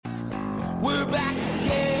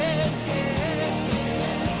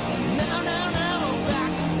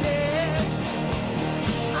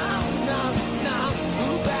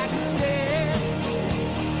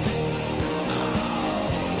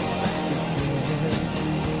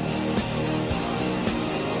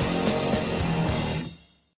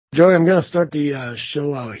Joey, I'm gonna start the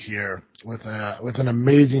show out here with an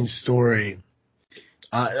amazing story.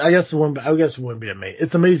 I guess it wouldn't be amazing.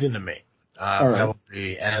 It's amazing to me. All But it right. won't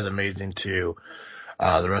be as amazing to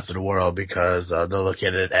the rest of the world because they'll look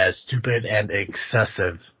at it as stupid and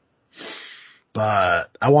excessive. But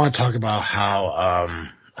I want to talk about how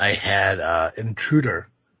I had intruder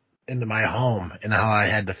into my home and how I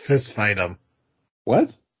had to fist fight him. What?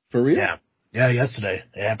 For real? Yeah, yeah, yesterday.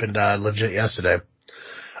 It happened legit yesterday.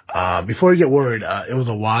 Before you get worried, it was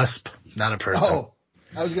a wasp, not a person. Oh,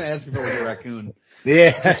 I was going to ask if it was a raccoon.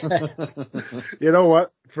 Yeah. You know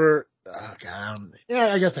what? God, yeah,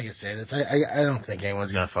 I guess I can say this. I don't think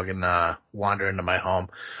anyone's gonna fucking wander into my home.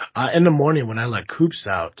 In the morning when I let Coops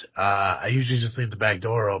out, I usually just leave the back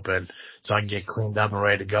door open so I can get cleaned up and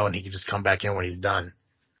ready to go, and he can just come back in when he's done.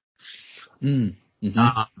 Mm. Mm-hmm.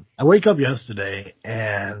 Uh, I wake up yesterday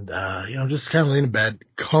and just kind of laying in bed,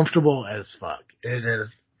 comfortable as fuck. It is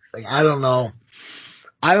like I don't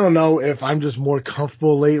know if I'm just more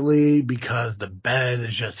comfortable lately because the bed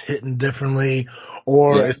is just hitting differently,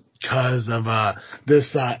 or Yeah. it's because of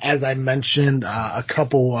this. As I mentioned a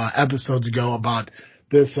couple episodes ago about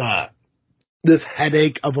this this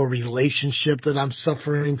headache of a relationship that I'm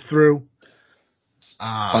suffering through.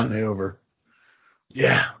 Finally over.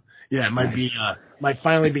 Yeah, yeah, it Nice. might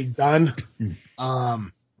finally be done.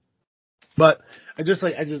 Um, but I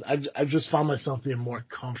just found myself being more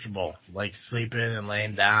comfortable, like sleeping and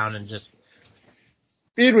laying down and just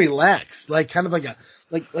being relaxed, like kind of like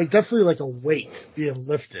like definitely like a weight being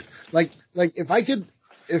lifted. Like if I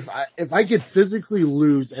could physically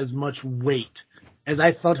lose as much weight as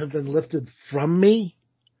I felt have been lifted from me,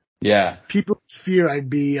 Yeah. people fear I'd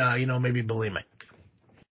be maybe bulimic.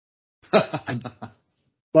 I, Like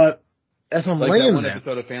but as I'm that laying one there,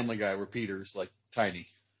 episode of Family Guy where Peter's like tiny,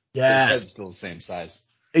 but his yes, head's still the same size.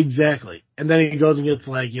 exactly. And then he goes and gets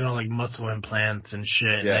like muscle implants and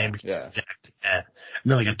shit, and then he Yeah. becomes Yeah. jacked. Yeah.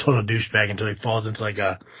 And then like a total douchebag until he falls into like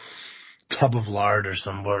a tub of lard or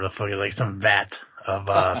some where the fucking like some vat of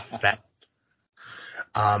fat.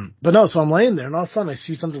 But no, so I'm laying there and all of a sudden I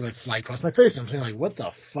see something like fly across my face. I'm thinking like, what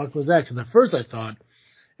the fuck was that? Because at first I thought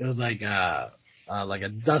it was like a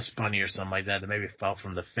dust bunny or something like that maybe fell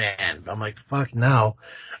from the fan. But I'm like, fuck no.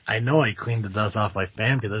 I know I cleaned the dust off my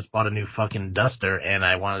fan because I just bought a new fucking duster and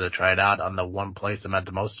I wanted to try it out on the one place that meant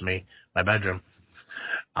the most to me, my bedroom.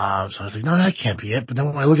 So I was like, no, that can't be it. But then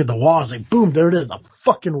when I look at the wall, I was like, boom, there it is, a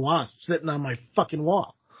fucking wasp sitting on my fucking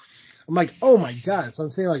wall. I'm like, oh my god. So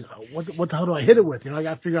I'm saying like, what the hell do I hit it with? I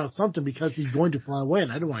got to figure out something because he's going to fly away,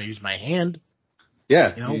 and I don't want to use my hand.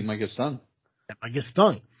 Yeah. You You know, might get stung. if I get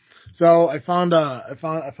stung. So I found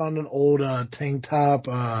an old tank top,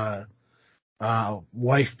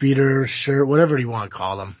 wife beater shirt, whatever you want to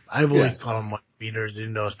call them. I've Yeah. always called them wife beaters,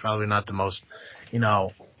 even though it's probably not the most, you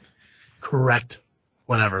know, correct,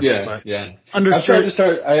 whatever. Yeah. But Yeah. I've tried undershirt. to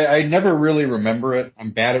start. I never really remember it.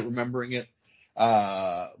 I'm bad at remembering it.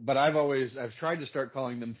 But I've tried to start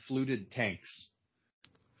calling them fluted tanks.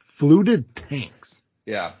 Fluted tanks.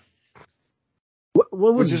 Yeah. What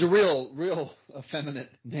Which was is a real effeminate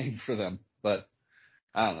name for them, but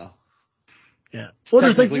I don't know. yeah? It's Well,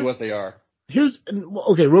 there's like technically what they are. here's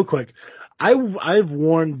okay, real quick. I've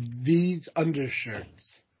worn these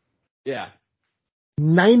undershirts Yeah,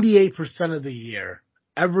 98% of the year,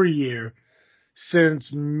 every year since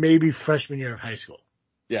maybe freshman year of high school.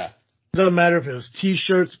 yeah, Doesn't matter if it was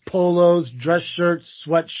t-shirts, polos, dress shirts,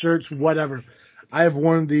 sweatshirts, whatever. I have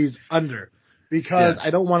worn these under because yeah, I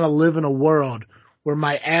don't want to live in a world where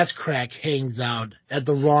my ass crack hangs out at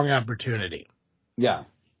the wrong opportunity. yeah,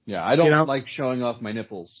 yeah. I You don't know? like showing off my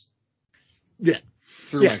nipples Yeah,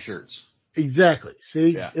 through yeah, my shirts. exactly. See,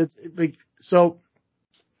 Yeah, it's like so.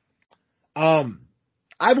 Um,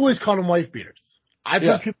 I've always called them wife beaters. I've heard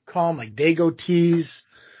yeah, people call them like dago tees.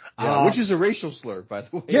 yeah. Which is a racial slur, by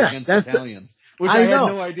the way, Yeah, against that's the. Italians. Which I I had know.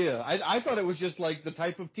 no idea. I thought it was just like the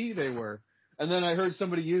type of tea they were, and then I heard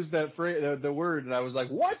somebody use that phrase, the word, and I was like,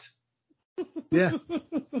 what? Yeah,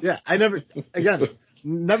 yeah. I never again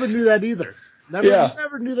never knew that either. Yeah.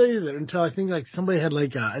 Never knew that either until I think like somebody had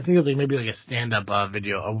like I think it was like maybe like a stand up a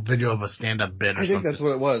video of a stand up bit or I think something. that's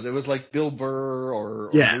what it was. It was like Bill Burr or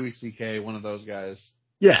Yeah, Louis C.K., one of those guys.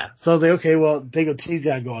 yeah. So I was like, okay, well, dago tees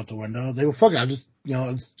gotta go out the window. I was like, well, fuck it, I'll just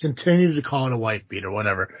I'll just continue to call it a wife beat or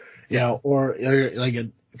whatever, Yeah. or like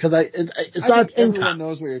because it's I not think a tank top. everyone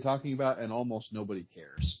knows what you're talking about, and almost nobody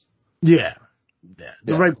cares. Yeah, yeah.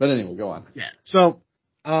 The Yeah, right. but anyway, go on. Yeah. So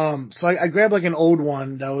I grabbed like an old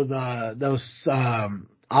one that was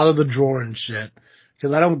out of the drawer and shit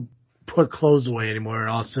because I don't put clothes away anymore. It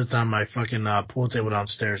all sits on my fucking pool table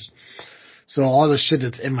downstairs. So all the shit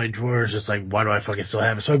that's in my drawer is just like, why do I fucking still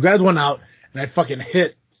have it? So I grabbed one out and I fucking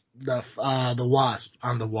hit the wasp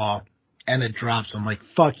on the wall and it drops. I'm like,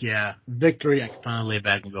 fuck yeah, victory. I can finally lay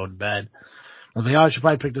back and go to bed. I was like, oh, I should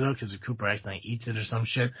probably pick it up because Cooper accidentally eats it or some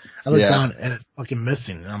shit. I look down and it's fucking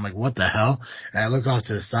missing. And I'm like, what the hell? And I look off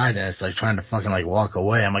to the side and it's like trying to fucking like walk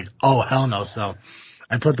away. I'm like, oh, hell no. So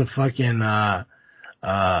I put the fucking,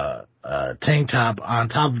 tank top on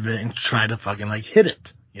top of it and try to fucking like hit it,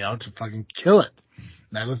 to fucking kill it.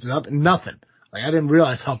 And I lifted it up and nothing. Like I didn't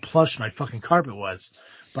realize how plush my fucking carpet was.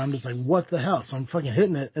 But I'm just like, what the hell? So I'm fucking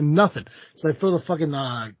hitting it and nothing. So I throw the fucking,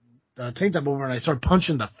 tank top over and I start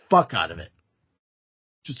punching the fuck out of it.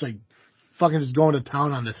 Just like fucking just going to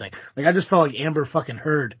town on this thing. Like I just felt like Amber fucking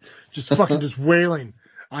Heard, just fucking just wailing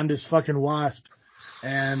on this fucking wasp,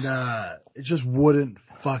 and it just wouldn't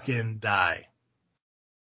fucking die.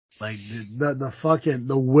 Like the fucking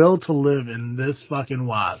the will to live in this fucking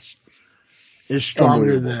wasp is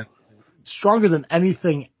stronger than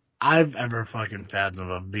anything I've ever fucking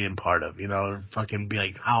fathomed of being part of. Fucking be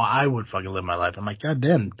like how I would fucking live my life. I'm like, God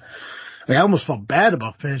damn. Like, I almost felt bad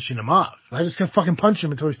about finishing him off. I just kept fucking punching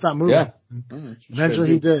him until he stopped moving. Yeah. Eventually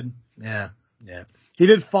he did. Yeah. He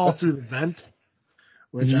did fall through the vent,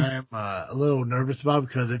 which I am a little nervous about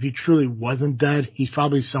because if he truly wasn't dead, he's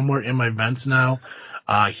probably somewhere in my vents now,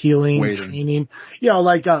 healing, training.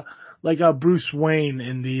 Like Bruce Wayne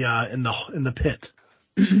in the pit.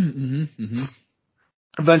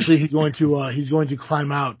 Eventually he's going to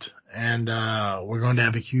climb out. And we're going to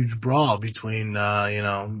have a huge brawl between,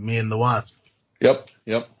 me and the Wasp. Yep.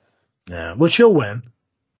 Yeah, which he'll win.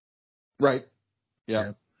 Right.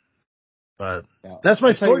 Yeah. But that's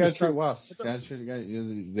my story. That's how you got Wasps.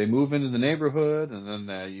 They move into the neighborhood, and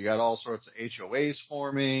then you got all sorts of HOAs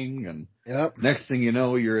forming, and next thing you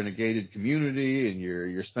know, you're in a gated community, and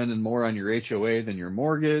you're spending more on your HOA than your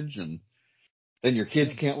mortgage, and then your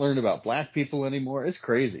kids can't learn about black people anymore. It's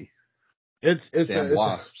crazy. It's damn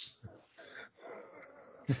wasps.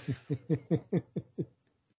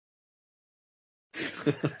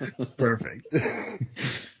 Perfect.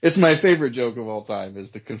 It's my favorite joke of all time is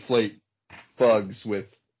to conflate bugs with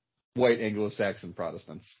white Anglo-Saxon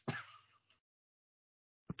Protestants.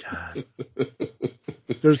 God.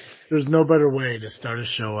 There's no better way to start a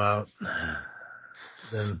show out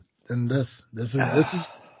than this.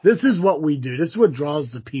 This is what we do. This is what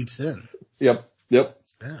draws the peeps in. Yep. Yeah.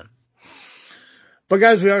 But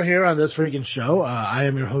guys, we are here on this freaking show. I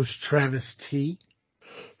am your host, Travis T.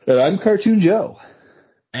 And I'm Cartoon Joe.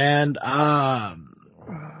 And I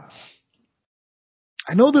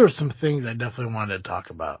know there are some things I definitely wanted to talk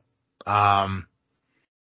about. I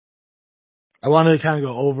wanted to kind of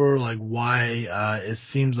go over like why it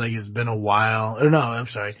seems like it's been a while. Or no, I'm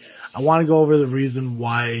sorry. I want to go over the reason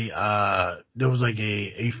why there was like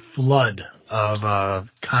a flood of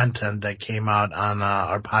content that came out on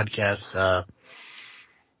our podcast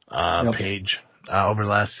page over the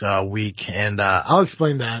last week, and I'll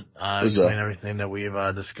explain that. Explain everything that we've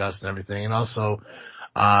discussed and everything, and also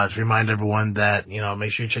to remind everyone that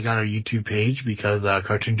make sure you check out our YouTube page because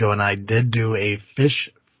Cartoon Joe and I did do a fish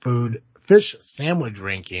sandwich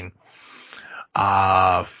ranking.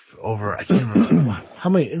 Over I can't remember how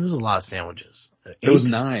many. It was a lot of sandwiches. It was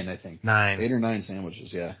 9, I think. 8 or 9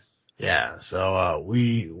 sandwiches. Yeah. Yeah, so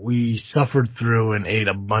we suffered through and ate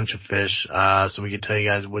a bunch of fish, so we could tell you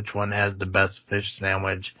guys which one has the best fish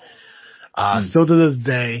sandwich. Still to this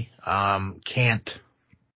day, can't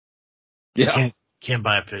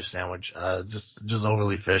buy a fish sandwich, just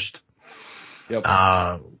overly fished. Yep.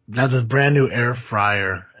 Got this brand new air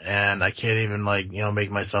fryer, and I can't even make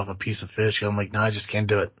myself a piece of fish. I'm like, no, I just can't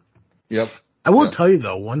do it. Yep. I will tell you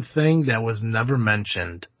though, one thing that was never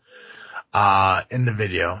mentioned in the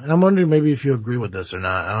video, and I'm wondering maybe if you agree with this or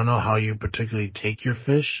not. I don't know how you particularly take your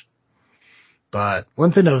fish, but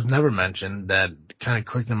one thing that was never mentioned that kind of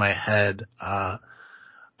clicked in my head, I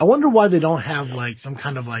wonder why they don't have some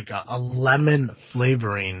kind of a lemon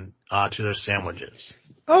flavoring to their sandwiches.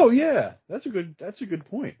 Oh yeah, that's a good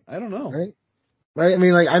point. I don't know. Right? I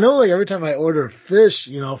mean, I know every time I order fish,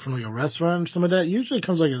 from a restaurant or something like that, usually it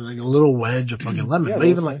comes like a little wedge of fucking lemon. Yeah, but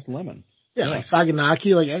even nice lemon. Yeah, like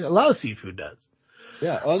Saganaki, a lot of seafood does.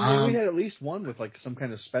 Yeah, we had at least one with some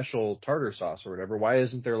kind of special tartar sauce or whatever. Why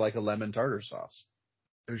isn't there a lemon tartar sauce?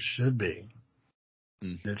 There should be.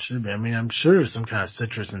 There should be. I mean, I'm sure there's some kind of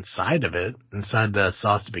citrus inside of it, inside the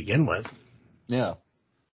sauce to begin with. Yeah.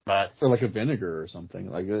 But or a vinegar or something.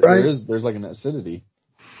 Right. There's an acidity.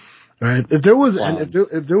 Right. If there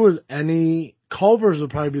was any, Culver's would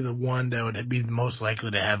probably be the one that would be the most likely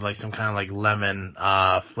to have some kind of lemon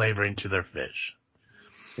flavoring to their fish.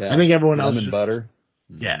 Yeah. I think everyone else lemon butter.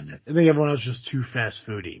 Yeah, I think everyone else is just too fast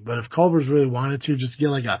foody. But if Culver's really wanted to, just get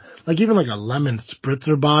even a lemon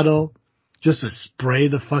spritzer bottle, just to spray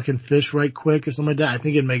the fucking fish right quick or something like that. I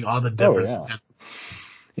think it'd make all the difference. Oh, yeah.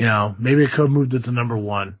 You know, maybe it could have moved it to number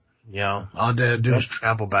one. You know, all they had to do is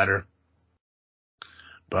travel better.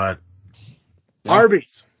 But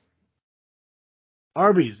Arby's.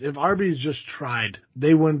 If Arby's just tried,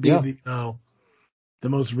 they wouldn't be the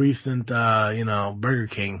most recent Burger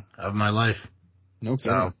King of my life. No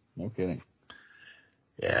kidding. No kidding.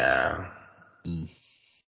 Yeah.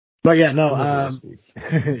 But yeah, no,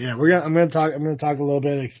 yeah, I'm gonna talk a little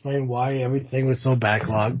bit and explain why everything was so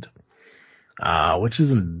backlogged. Which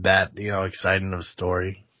isn't that, exciting of a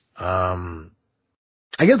story. I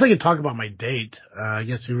guess I could talk about my date. I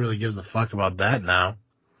guess who really gives a fuck about that now?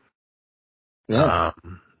 Yeah.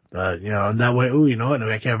 But, that way, you know what?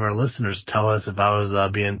 I can have our listeners tell us if I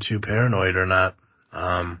was being too paranoid or not.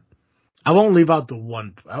 I won't leave out the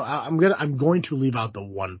one. I'm going to leave out the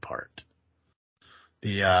one part.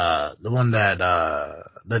 The one that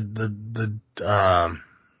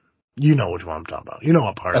you know which one I'm talking about. You know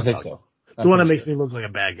what part I think so. The one that makes me look like a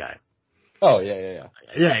bad guy. Oh, yeah.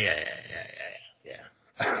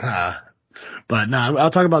 But no,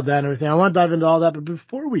 I'll talk about that and everything. I want to dive into all that, but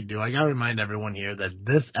before we do, I gotta remind everyone here that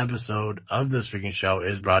this episode of This Freaking Show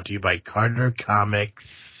is brought to you by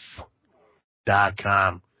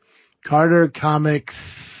CarterComics.com.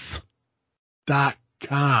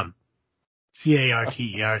 CarterComics.com.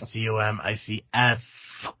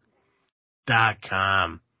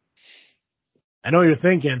 CarterComics.com. I know what you're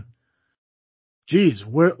thinking. Geez,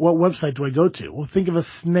 what website do I go to? Well, think of a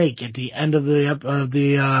snake at the end of the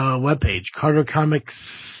webpage.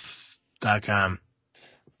 CarterComics.com.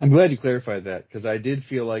 I'm glad you clarified that, because I did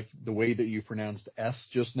feel like the way that you pronounced S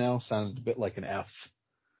just now sounded a bit like an F.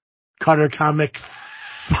 Carter Comics.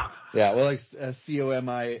 Yeah, well, like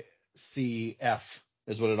COMICF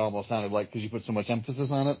is what it almost sounded like, because you put so much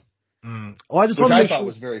emphasis on it. Well, I thought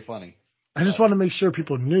was very funny. I just want to make sure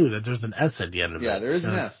people knew that there's an S at the end of it. Yeah, there is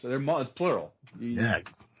an S. It's plural. Yeah,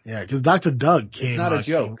 because Dr. Doug came. It's not a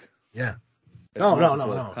joke. Yeah. No.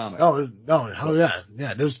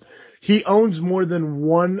 Yeah. He owns more than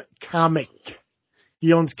one comic.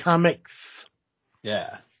 He owns comics.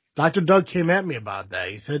 Yeah. Dr. Doug came at me about that.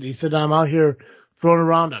 He said I'm out here throwing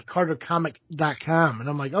around a CarterComic.com, and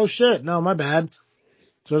I'm like, oh shit, no, my bad.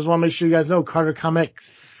 So I just want to make sure you guys know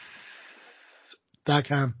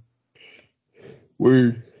CarterComics.com.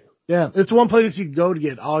 Weird. Yeah, it's the one place you go to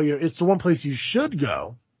get it's the one place you should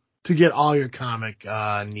go to get all your comic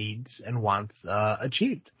needs and wants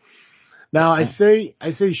achieved. Now, I say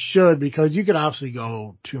should because you could obviously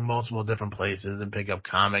go to multiple different places and pick up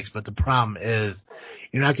comics, but the problem is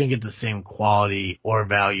you're not going to get the same quality or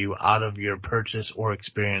value out of your purchase or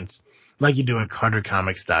experience like you do at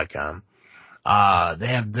CarterComics.com. They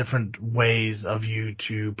have different ways of you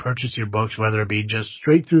to purchase your books, whether it be just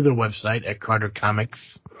straight through their website at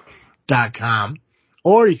CarterComics.com,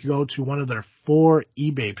 or you can go to one of their 4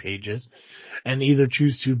 eBay pages and either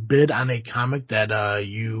choose to bid on a comic that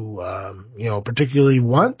you particularly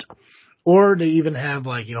want, or they even have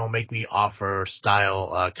make me offer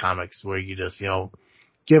style comics where you just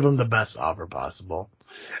give them the best offer possible.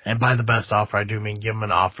 And by the best offer, I do mean give them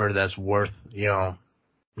an offer that's worth a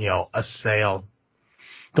sale.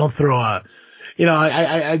 Don't throw I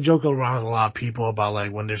joke around with a lot of people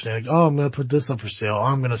about when they're saying, oh, I'm going to put this up for sale. Oh,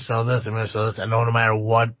 I'm going to sell this. I'm going to sell this. And no matter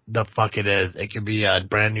what the fuck it is, it could be a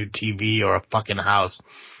brand new TV or a fucking house.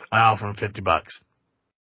 I offer them $50. Cause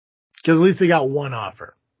at least they got one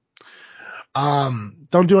offer.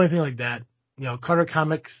 Don't do anything like that. Carter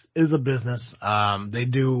Comics is a business. They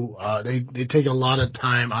do, they take a lot of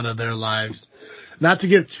time out of their lives. Not to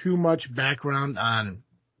give too much background on,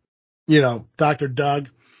 Dr. Doug.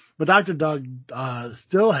 But Dr. Doug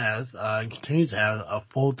still has and continues to have a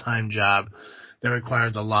full-time job that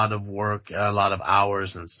requires a lot of work, a lot of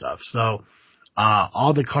hours and stuff. So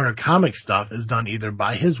all the Carter Comics stuff is done either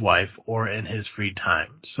by his wife or in his free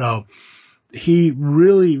time. So he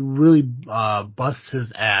really, really busts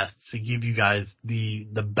his ass to give you guys the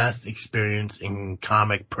best experience in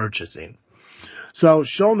comic purchasing. So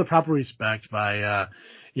show him the proper respect by,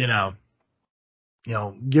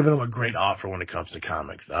 giving him a great offer when it comes to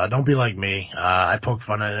comics. Don't be like me. I poke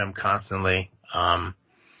fun at him constantly.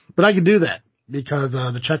 But I can do that because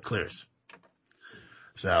the check clears.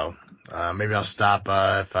 So maybe I'll stop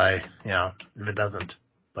if it doesn't.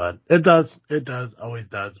 But it does, always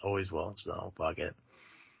will. So fuck it.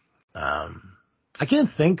 I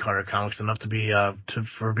can't thank Carter Comics enough to be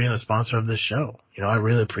for being a sponsor of this show. I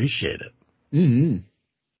really appreciate it. Mm-hmm.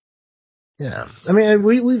 Yeah, I mean,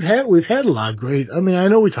 we've had a lot of great. I mean, I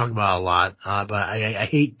know we talk about a lot, but I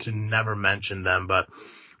hate to never mention them. But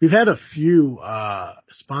we've had a few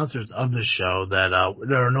sponsors of the show that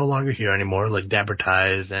are no longer here anymore, like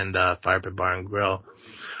Dappertise and Fire Pit Bar and Grill.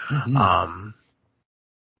 Mm-hmm.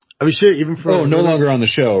 I mean, shit, even for no longer on the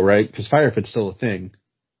show, right? Because Fire Pit's still a thing.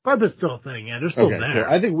 Fire Pit's still a thing. Yeah, they're still there. Cool.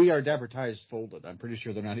 I think We Are Dappertise folded. I'm pretty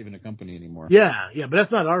sure they're not even a company anymore. Yeah, but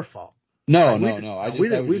that's not our fault. No. I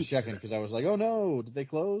was just checking because I was like, oh no, did they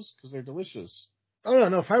close? Because they're delicious. Oh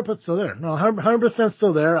no, Fire Pit's still there. No, 100%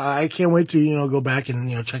 still there. I can't wait to go back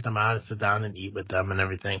and check them out and sit down and eat with them and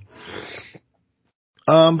everything.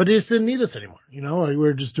 But they just didn't need us anymore. Like we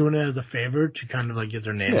were just doing it as a favor to kind of like get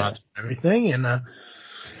their name out and everything. And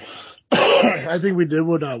I think we did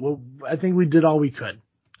I think we did all we could.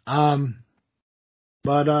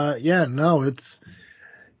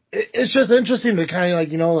 It's just interesting to kind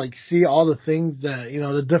of like see all the things that,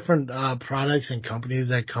 the different products and companies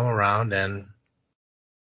that come around, and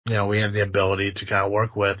we have the ability to kind of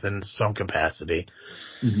work with in some capacity.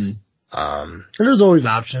 Mm-hmm. And there's always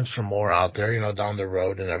options for more out there, down the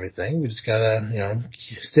road and everything. We just gotta,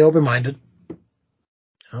 stay open-minded.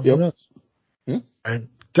 Who knows? Yeah. Right?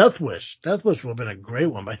 Death Wish would have been a great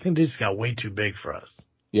one, but I think they just got way too big for us.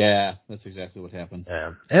 Yeah, that's exactly what happened.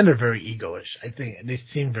 Yeah, and they're very ego-ish. I think they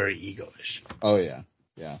seem very ego-ish. Oh yeah.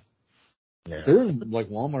 They're in like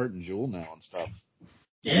Walmart and Jewel now and stuff.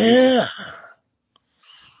 Yeah.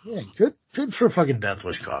 Yeah, good for fucking Death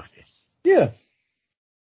Wish coffee. Yeah.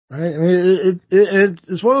 Right? I mean,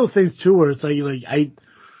 it's one of those things too where it's like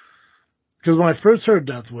because when I first heard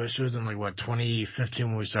Death Wish, it was in 2015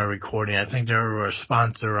 when we started recording. I think they were a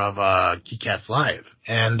sponsor of Geekcast Live,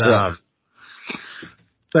 and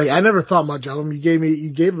I never thought much of them. You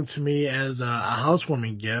gave them to me as a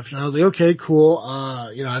housewarming gift, and I was like, okay, cool.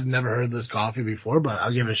 I'd never heard of this coffee before, but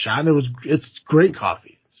I'll give it a shot. And it's great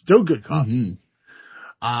coffee, still good coffee.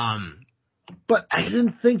 Mm-hmm. But I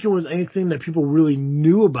didn't think it was anything that people really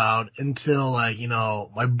knew about until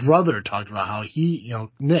my brother talked about how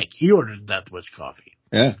Nick, he orders Death Wish coffee.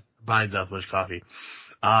 Yeah. Buys Death Wish coffee.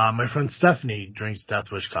 My friend Stephanie drinks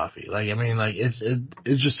Death Wish coffee.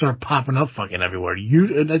 It just started popping up fucking everywhere.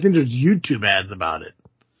 And I think there's YouTube ads about it.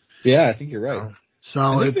 Yeah, I think you're right.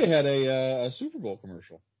 I think they had a Super Bowl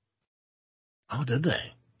commercial. Oh, did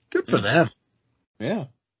they? Good for them. Yeah.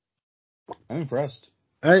 I'm impressed.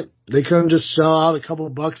 Right? They couldn't just shell out a couple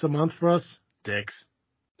of bucks a month for us? Dicks.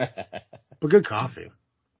 But good coffee.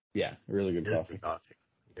 Yeah, really good coffee.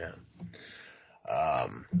 Yeah.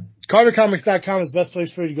 CarterComics.com is the best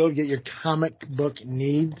place for you to go to get your comic book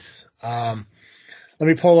needs. Let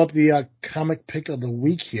me pull up the comic pick of the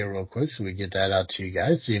week here real quick so we get that out to you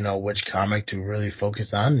guys so you know which comic to really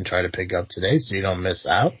focus on and try to pick up today so you don't miss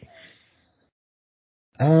out.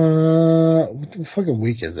 What the fucking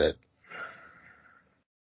week is it?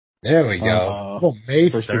 There we go.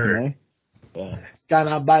 May 3rd. Yeah. It's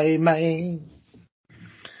gonna be May.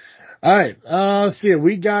 All right. Let's see.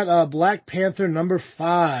 We got Black Panther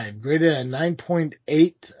 #5, graded at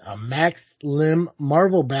 9.8, a Max Lim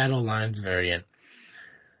Marvel Battle Lines variant.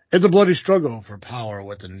 It's a bloody struggle for power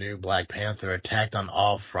with the new Black Panther attacked on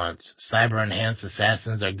all fronts. Cyber-enhanced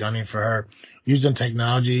assassins are gunning for her, using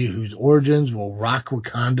technology whose origins will rock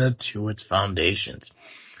Wakanda to its foundations.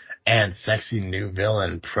 And sexy new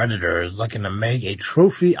villain Predator is looking to make a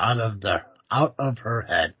trophy out of her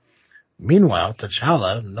head. Meanwhile,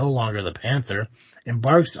 T'Challa, no longer the Panther,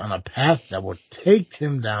 embarks on a path that will take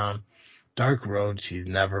him down dark roads he's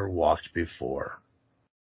never walked before.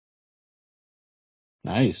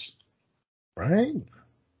 Nice. Right?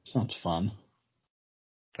 Sounds fun.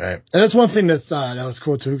 Right. And that's one thing that was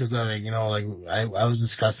cool too, because I was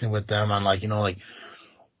discussing with them on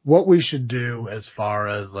what we should do as far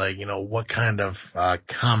as what kind of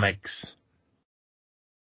comics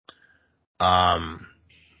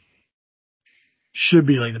should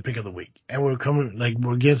be the pick of the week. And we're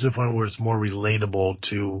getting to the point where it's more relatable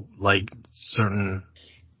to certain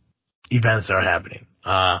events that are happening.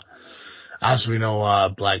 Obviously we know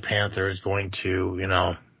Black Panther is going to,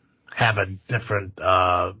 have a different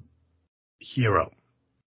hero.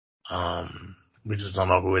 We just don't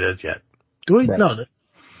know who it is yet. Do we know that?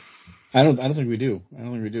 I don't think we do.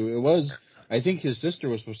 I think his sister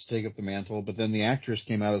was supposed to take up the mantle, but then the actress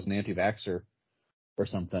came out as an anti-vaxxer or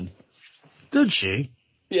something. Did she?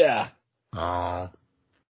 Yeah. Oh.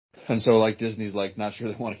 And so Disney's not sure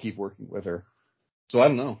they want to keep working with her. So I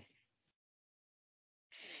don't know.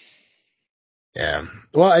 Yeah.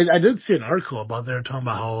 Well, I did see an article about they were talking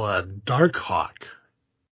about how Darkhawk.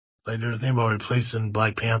 They were thinking about replacing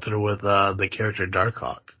Black Panther with the character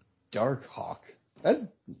Darkhawk. Darkhawk.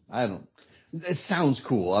 It sounds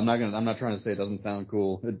cool. I'm not trying to say it doesn't sound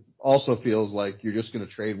cool. It also feels like you're just going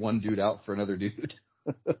to trade one dude out for another dude.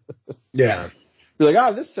 Yeah. You're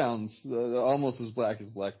like, this sounds almost as black as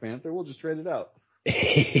Black Panther. We'll just trade it out.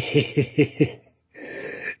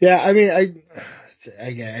 Yeah, I mean, I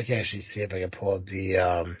can actually see if I can pull up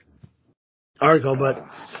the article, but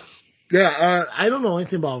yeah, I don't know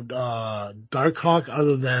anything about Darkhawk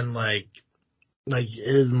other than like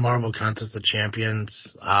his Marvel Contest of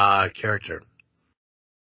Champions character.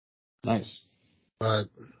 Nice. But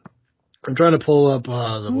I'm trying to pull up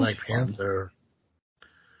the Black Panther.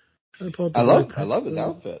 I love his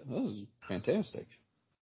outfit. This is fantastic.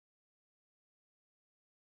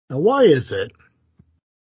 Now, why is it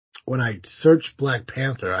when I search Black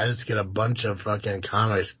Panther, I just get a bunch of fucking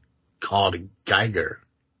comics called Geiger?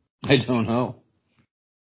 I don't know.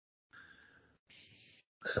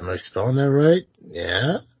 Am I spelling that right?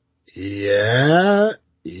 Yeah.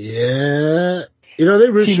 You know, they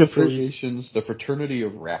really Team affiliations, the Fraternity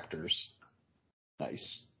of Raptors.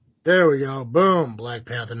 Nice. There we go. Boom. Black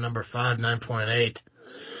Panther number 5, 9.8.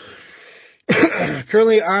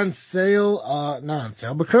 Currently on sale, not on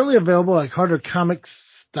sale, but currently available at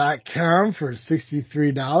CarterComics.com for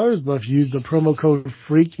 $63. But if you use the promo code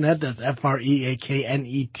FREAKNET, that's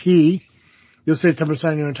FREAKNET, you'll save 10%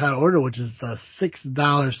 on your entire order, which is a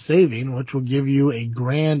 $6 saving, which will give you a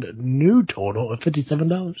grand new total of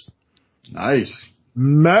 $57. Nice.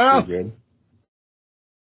 Math. Good.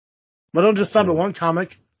 But don't just stop at one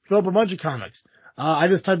comic. Fill up a bunch of comics. I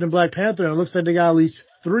just typed in Black Panther, and it looks like they got at least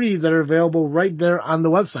 3 that are available right there on the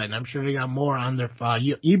website. And I'm sure they got more on their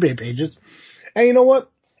eBay pages. And you know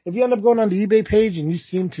what? If you end up going on the eBay page and you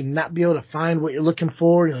seem to not be able to find what you're looking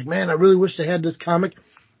for, you're like, man, I really wish they had this comic,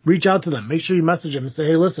 reach out to them. Make sure you message them and say,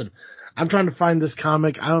 hey, listen, I'm trying to find this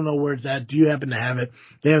comic. I don't know where it's at. Do you happen to have it?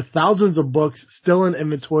 They have thousands of books still in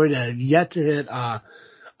inventory that have yet to hit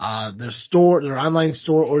their store, their online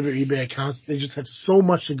store, or their eBay accounts. They just have so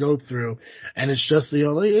much to go through, and it's just, you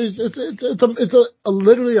know, it's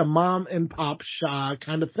literally a mom and pop shop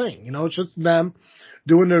kind of thing. You know, it's just them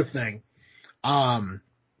doing their thing.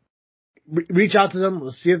 Reach out to them.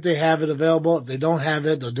 Let's see if they have it available. If they don't have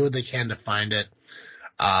it, they'll do what they can to find it.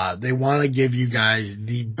 They want to give you guys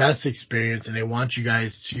the best experience, and they want you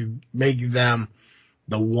guys to make them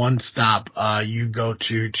the one stop you go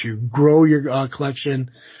to grow your collection,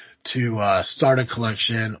 to start a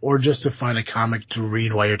collection, or just to find a comic to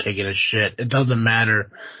read while you're taking a shit. It doesn't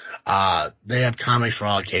matter. They have comics for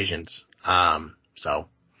all occasions. So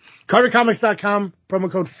CarterComics.com,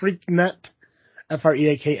 promo code FREAKNET,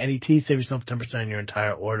 FREAKNET. Save yourself 10% on your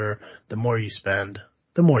entire order. The more you spend,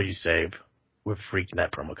 the more you save with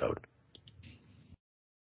FREAKNET promo code.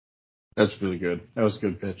 That's really good. That was a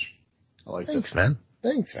good pitch. I like that.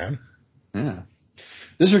 Thanks, man. Yeah.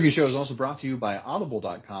 This Rookie Show is also brought to you by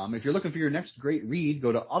Audible.com. If you're looking for your next great read,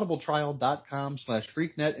 go to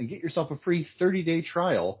audibletrial.com/freaknet and get yourself a free 30-day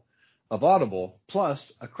trial of Audible,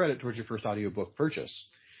 plus a credit towards your first audiobook purchase.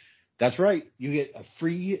 That's right. You get a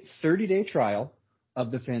free 30-day trial of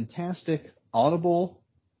the fantastic Audible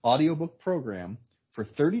audiobook program for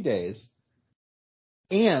 30 days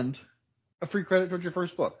and a free credit towards your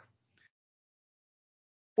first book.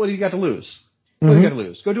 What do you got to lose? What do you got to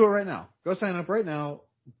lose? Go do it right now. Go sign up right now.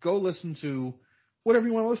 Go listen to whatever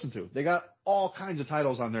you want to listen to. They got all kinds of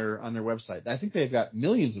titles on their website. I think they've got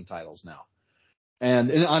millions of titles now.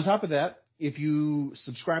 And on top of that, if you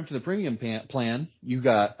subscribe to the premium plan, you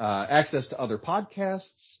got access to other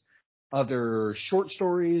podcasts, other short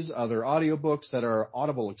stories, other audiobooks that are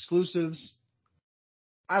Audible exclusives.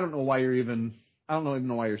 I don't even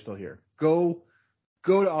know why you're still here. Go to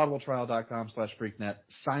audibletrial.com/freaknet.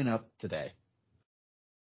 Sign up today.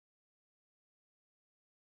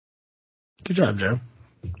 Good job, Joe.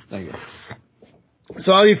 Thank you.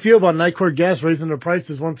 So how do you feel about Nicor Gas raising their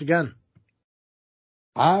prices once again?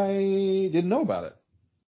 I didn't know about it.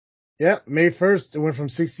 Yeah, May 1st, it went from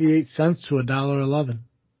 68 cents to $1.11.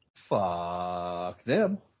 Fuck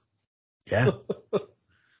them. Yeah.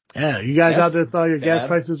 Yeah, you guys out there thought your gas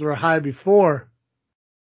prices were high before.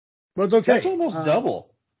 But it's okay. That's almost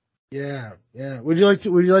double. Yeah. Would you like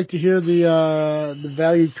to hear the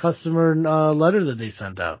valued customer letter that they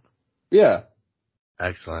sent out? Yeah.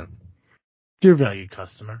 Excellent. Dear valued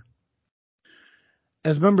customer,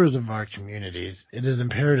 as members of our communities, it is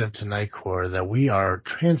imperative to Nicor that we are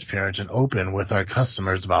transparent and open with our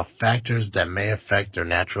customers about factors that may affect their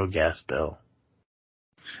natural gas bill.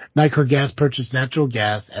 Nicor Gas purchased natural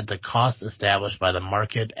gas at the cost established by the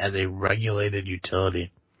market as a regulated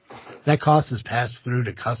utility. That cost is passed through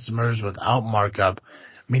to customers without markup,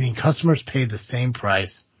 meaning customers pay the same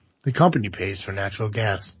price the company pays for natural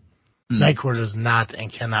gas. Nicor does not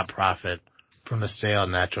and cannot profit from the sale of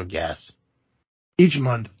natural gas. Each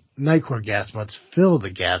month, Nicor Gas must fill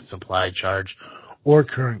the gas supply charge or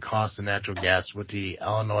current cost of natural gas with the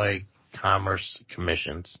Illinois Commerce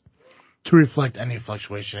Commissions to reflect any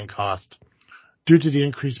fluctuation in cost. Due to the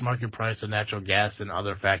increased market price of natural gas and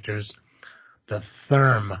other factors, the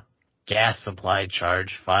Therm gas supply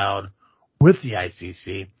charge filed with the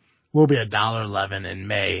ICC will be $1.11 in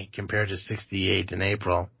May compared to $0.68 in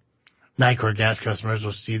April. Nicor Gas customers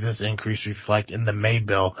will see this increase reflect in the May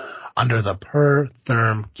bill under the per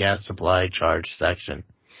therm gas supply charge section.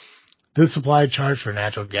 This supply charge for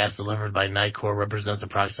natural gas delivered by Nicor represents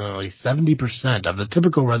approximately 70% of the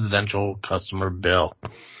typical residential customer bill.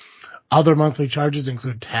 Other monthly charges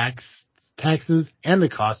include taxes, and the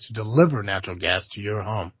cost to deliver natural gas to your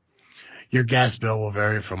home. Your gas bill will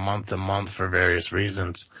vary from month to month for various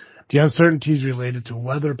reasons. The uncertainties related to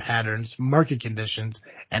weather patterns, market conditions,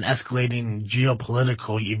 and escalating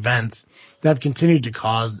geopolitical events that have continued to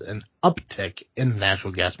cause an uptick in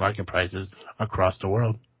natural gas market prices across the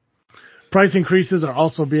world. Price increases are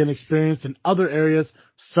also being experienced in other areas,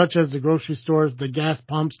 such as the grocery stores, the gas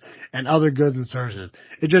pumps, and other goods and services.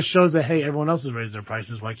 It just shows that, hey, everyone else has raised their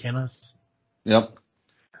prices. Why can't us? Yep.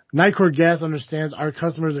 Nicor Gas understands our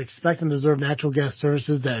customers expect and deserve natural gas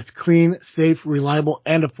services that is clean, safe, reliable,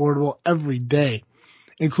 and affordable every day,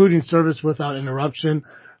 including service without interruption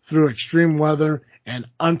through extreme weather and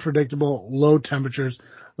unpredictable low temperatures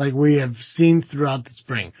like we have seen throughout the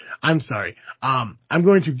spring. I'm sorry. I'm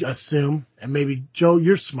going to assume, and maybe, Joe,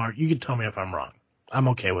 you're smart. You can tell me if I'm wrong. I'm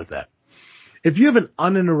okay with that. If you have an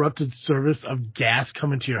uninterrupted service of gas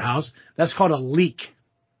coming to your house, that's called a leak.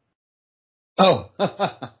 Oh.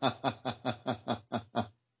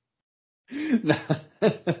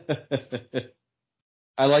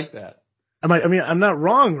 I like that. I'm not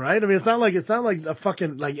wrong, right? I mean, it's not like a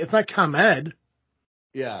fucking, like, it's not ComEd.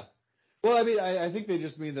 Yeah. Well, I mean, I think they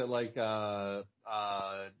just mean that, like, your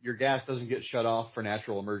gas doesn't get shut off for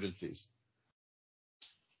natural emergencies.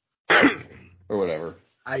 Or whatever.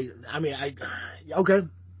 Okay.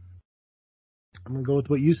 I'm going to go with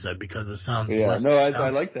what you said because it sounds less. No, I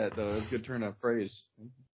like that, though. It's a good turn of phrase.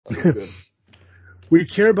 That was good. We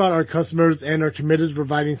care about our customers and are committed to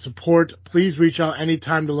providing support. Please reach out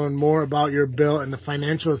anytime to learn more about your bill and the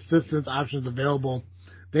financial assistance options available.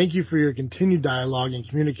 Thank you for your continued dialogue and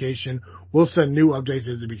communication. We'll send new updates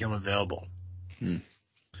as they become available.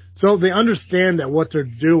 So they understand that what they're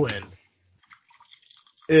doing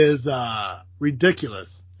is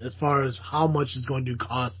ridiculous as far as how much it's going to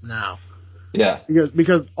cost now. Yeah.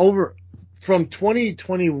 Because from December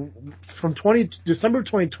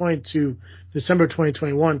 2020 to December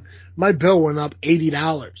 2021, my bill went up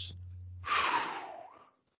 $80.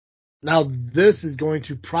 Now this is going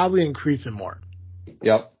to probably increase it more.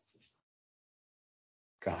 Yep.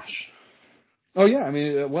 Gosh. Oh yeah. I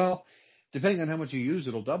mean, well, depending on how much you use,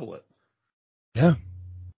 it'll double it. Yeah.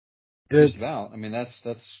 Just about. I mean, that's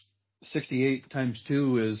 68 times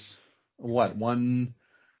 2 is what?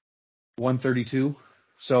 132.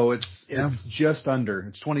 So it's just under.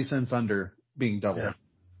 It's 20 cents under being doubled.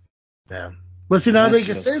 Yeah. But see, now they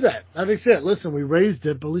can say that. Now they say, listen, we raised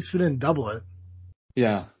it, but at least we didn't double it.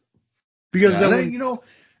 Yeah. Because then,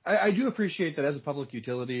 I do appreciate that as a public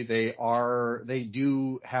utility, they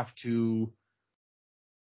do have to.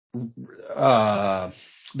 The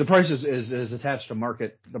price is attached to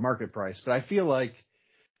the market price, but I feel like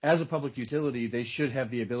as a public utility, they should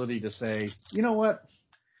have the ability to say, you know what,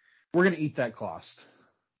 we're going to eat that cost.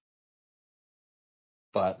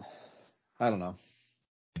 But I don't know.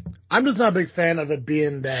 I'm just not a big fan of it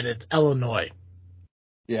being that it's Illinois.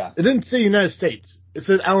 Yeah. It didn't say United States. It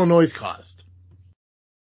said Illinois' cost.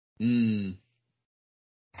 Does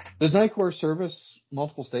Nicor service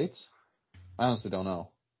multiple states? I honestly don't know.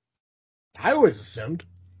 I always assumed.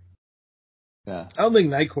 Yeah. I don't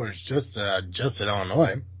think Nicor is just in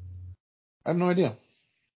Illinois. I have no idea.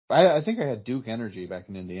 I think I had Duke Energy back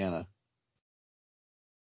in Indiana.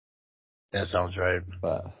 That sounds right.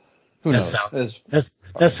 But who knows?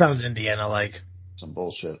 That sounds Indiana-like. Some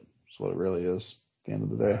bullshit. That's what it really is at the end of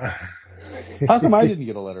the day. How come I didn't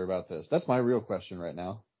get a letter about this? That's my real question right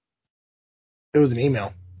now. It was an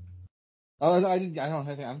email. Oh, I don't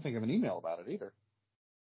think I have an email about it either.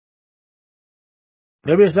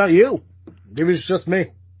 Maybe it's not you. Maybe it's just me.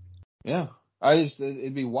 Yeah.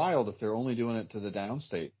 It'd be wild if they're only doing it to the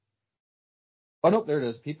downstate. Oh, nope, there it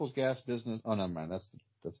is. People's Gas Business. Oh, never mind. That's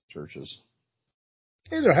churches.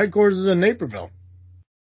 Hey, their headquarters is in Naperville.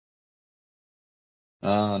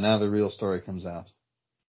 Now the real story comes out.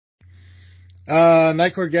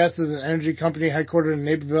 Nicor Gas is an energy company headquartered in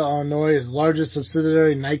Naperville, Illinois. Its largest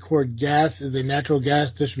subsidiary, Nicor Gas, is a natural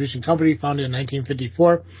gas distribution company founded in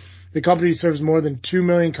 1954. The company serves more than 2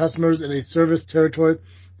 million customers in a service territory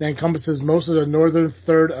that encompasses most of the northern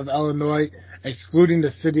third of Illinois, excluding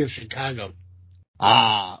the city of Chicago.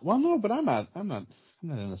 Well, no, but I'm not in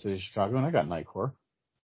the city of Chicago, and I got Nicor.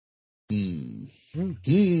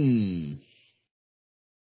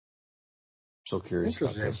 So curious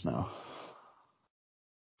about this now.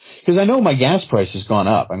 Because I know my gas price has gone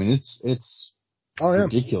up. I mean, it's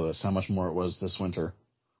ridiculous how much more it was this winter.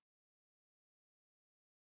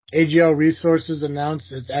 AGL Resources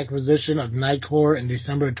announced its acquisition of Nicor in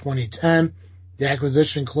December 2010. The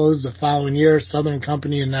acquisition closed the following year. Southern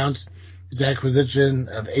Company announced its acquisition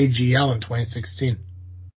of AGL in 2016.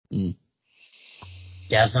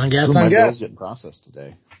 Gas on gas on my gas. Bill's getting processed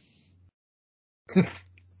today.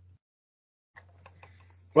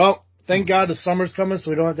 Well, thank God the summer's coming, so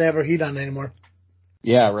we don't have to have our heat on anymore.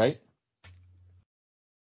 Yeah, right.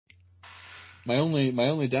 My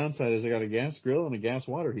only downside is I got a gas grill and a gas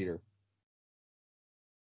water heater.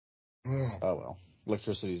 Oh well,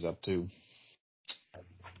 electricity's up too.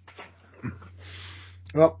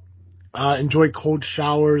 Well, enjoy cold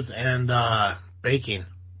showers and baking.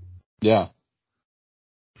 Yeah.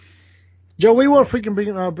 Joe, what do you want to freaking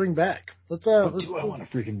bring back? What do I want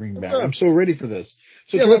to freaking bring back? I'm so ready for this.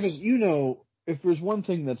 So, Travis, you know, if there's one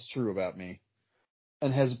thing that's true about me,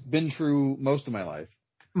 and has been true most of my life,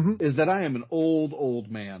 is that I am an old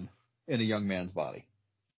man in a young man's body.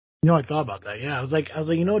 You know, I thought about that. Yeah, I was like,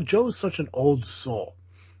 you know, Joe's such an old soul,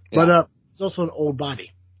 but it's also an old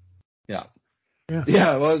body. Yeah.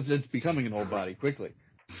 Well, it's becoming an old body quickly.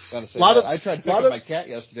 Gotta say I tried to pick up my cat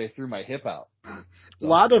yesterday, threw my hip out. A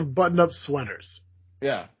lot of button-up sweaters.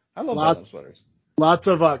 Yeah, I love button-up sweaters. Lots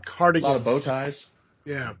of cardigans. A lot of bow ties.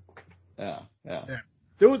 Yeah. Yeah. I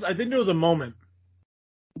think there was a moment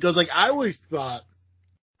because, like, I always thought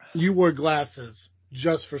you wore glasses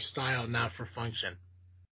just for style, not for function.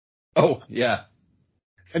 Oh yeah.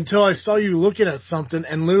 Until I saw you looking at something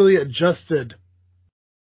and literally adjusted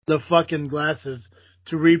the fucking glasses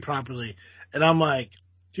to read properly, and I'm like,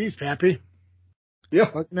 "Geez, Pappy."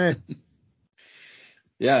 Yeah. Fucking A.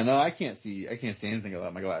 Yeah, no, I can't see anything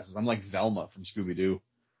without my glasses. I'm like Velma from Scooby-Doo.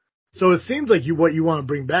 So it seems like what you want to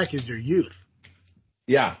bring back is your youth.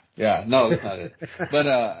 Yeah. No, that's not it. But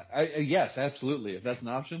yes, absolutely. If that's an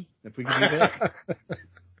option, if we can do that,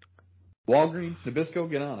 Walgreens, Nabisco,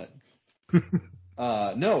 get on it.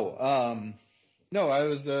 No, I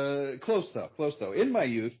was close though. In my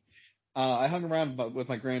youth, I hung around with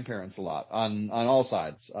my grandparents a lot on all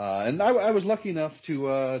sides, and I was lucky enough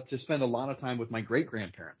to spend a lot of time with my great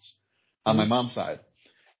grandparents on my mom's side,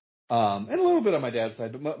 and a little bit on my dad's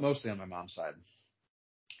side, but mostly on my mom's side.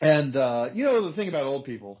 And you know, the thing about old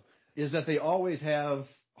people is that they always have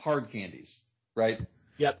hard candies, right?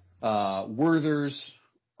 Yep. Werther's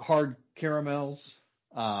hard caramels,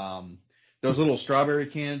 those little strawberry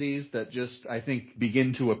candies that just, I think,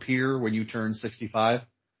 begin to appear when you turn 65.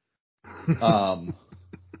 I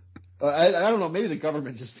don't know. Maybe the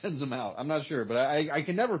government just sends them out. I'm not sure, but I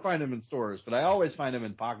can never find them in stores, but I always find them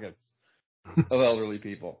in pockets of elderly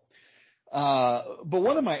people. But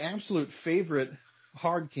one of my absolute favorite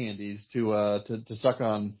hard candies to suck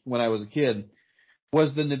on when I was a kid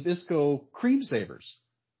was the Nabisco Cream Savers.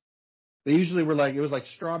 They usually were it was like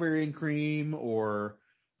strawberry and cream, or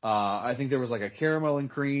I think there was like a caramel and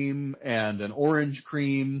cream and an orange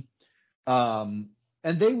cream.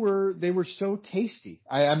 And they were so tasty.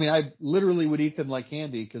 I mean, I literally would eat them like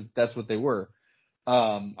candy because that's what they were.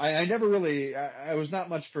 I never really, I was not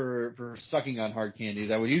much for sucking on hard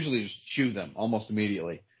candies. I would usually just chew them almost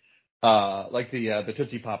immediately. Like the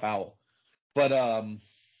Tootsie Pop Owl. But,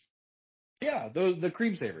 yeah, the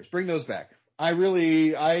Cream Savers, bring those back. I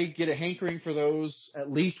get a hankering for those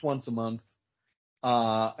at least once a month.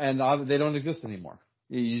 And they don't exist anymore.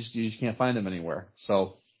 You just can't find them anywhere.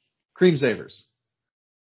 So, Cream Savers.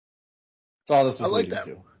 That's all this was leading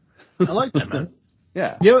to. I like that, man.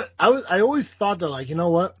 Yeah. You know, I always thought that, like, you know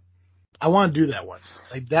what? I want to do that one.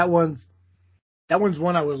 Like, that one's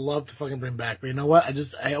one I would love to fucking bring back. But you know what?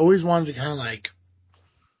 I always wanted to kind of like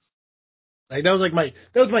that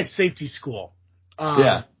was my safety school.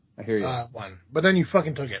 Yeah, I hear you. One. But then you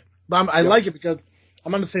fucking took it. But I like it because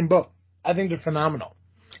I'm on the same boat. I think they're phenomenal.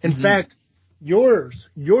 In fact, your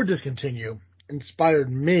discontinue inspired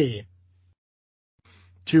me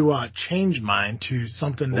to change mine to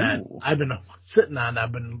something that I've been sitting on.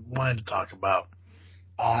 I've been wanting to talk about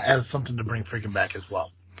as something to bring freaking back as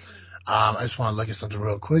well. I just want to look at something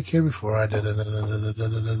real quick here before I did it.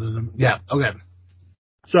 Yeah, okay.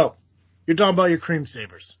 So, you're talking about your cream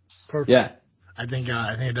savers. Perfect. Yeah. I think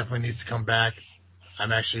it definitely needs to come back.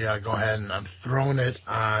 I'm actually go ahead and I'm throwing it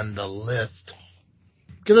on the list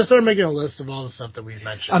because I started making a list of all the stuff that we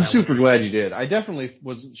mentioned. I'm super glad you did. I definitely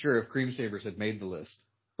wasn't sure if cream savers had made the list.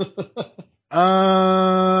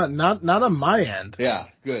 Not on my end. Yeah,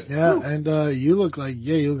 good. Yeah, Woo. And you look like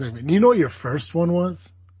you know what your first one was?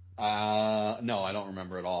 No, I don't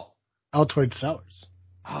remember at all. Altoid Sours.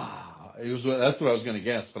 That's what I was going to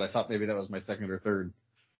guess, but I thought maybe that was my second or third.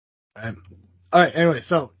 All right. Anyway,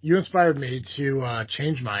 so you inspired me to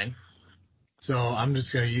change mine. So I'm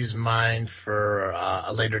just going to use mine for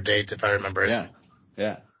a later date if I remember it.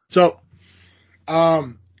 Yeah. So,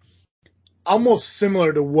 almost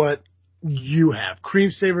similar to what you have.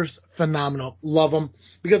 Cream savers, phenomenal. Love them.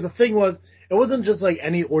 Because the thing was, it wasn't just like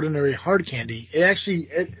any ordinary hard candy. It actually,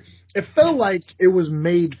 it felt like it was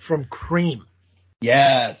made from cream.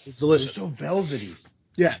 Yes. It's delicious. They're so velvety.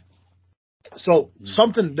 Yeah. So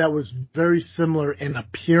something that was very similar in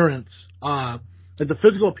appearance, like the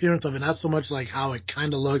physical appearance of it, not so much like how it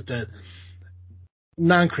kind of looked at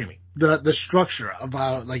non-creamy. The structure of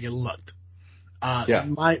how like it looked.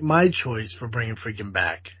 My choice for bringing freaking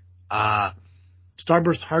back,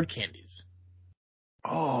 Starburst hard candies.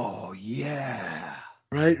 Oh yeah.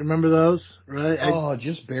 Right? Remember those? Right?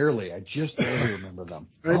 Just barely. I just barely remember them.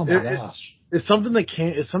 Right? Oh my gosh. It's something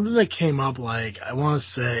that came up like, I want to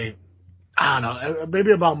say, I don't know,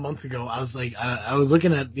 maybe about a month ago. I was like, I was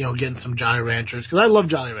looking at, getting some Jolly Ranchers because I love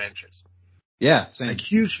Jolly Ranchers. Yeah, same. Like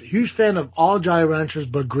huge fan of all Jolly Ranchers,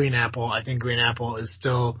 but Green Apple. I think Green Apple is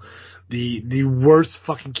still the worst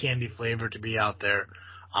fucking candy flavor to be out there.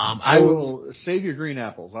 I will save your green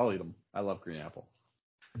apples. I'll eat them. I love green apple.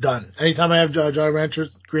 Done. Anytime I have Jolly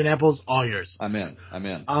Ranchers, Green Apples, all yours. I'm in.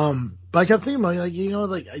 But I kept thinking about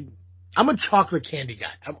I'm a chocolate candy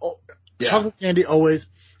guy. Chocolate candy always.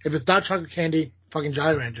 If it's not chocolate candy, fucking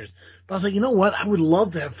Jolly Ranchers. But I was like, you know what? I would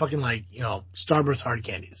love to have fucking Starburst hard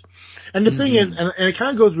candies. And the thing is, and it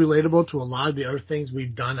kind of goes relatable to a lot of the other things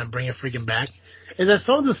we've done and bring it freaking back, is that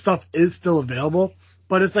some of this stuff is still available,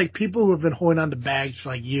 but it's like people who have been holding on to bags for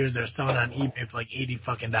like years that are selling on eBay for like $80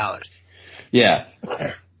 fucking. Yeah.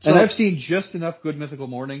 And I've seen just enough Good Mythical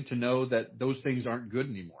Morning to know that those things aren't good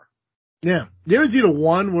anymore. Yeah. You ever see the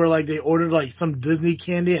one where like they ordered like some Disney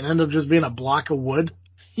candy and ended up just being a block of wood?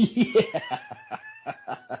 Yeah.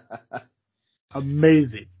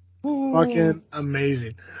 Amazing. Ooh. Fucking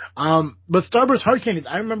amazing. But Starburst hard candies,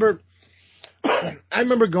 I remember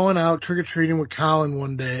going out trick-or-treating with Colin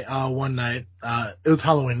one night. It was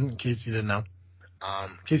Halloween, in case you didn't know.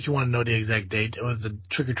 In case you want to know the exact date, it was a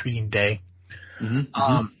trick-or-treating day.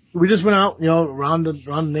 We just went out, around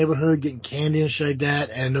the neighborhood getting candy and shit like that,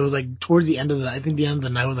 and it was like towards the end of I think the end of the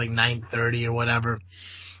night was like 9:30 or whatever.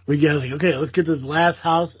 We get like, okay, let's get this last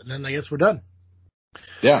house, and then I guess we're done.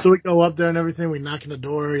 Yeah. So we go up there and everything. We knock on the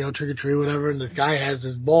door, trick or treat, whatever. And this guy has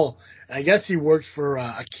this bowl. And I guess he works for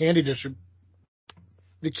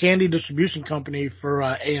the candy distribution company for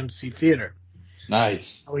AMC Theater.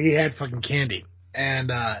 Nice. So he had fucking candy, and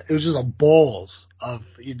it was just a bowls of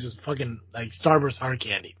just fucking like Starburst hard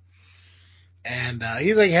candy. And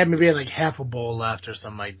he like had maybe like half a bowl left or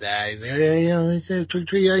something like that. He's like, he said trick or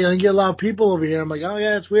treat, you get a lot of people over here. I'm like, oh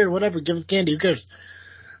yeah, it's weird, whatever. Give us candy, who cares?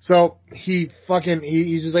 So he's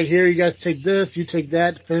just like, here, you guys take this, you take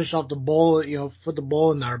that, finish off the bowl, put the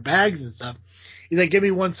bowl in our bags and stuff. He's like, give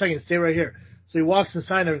me 1 second, stay right here. So he walks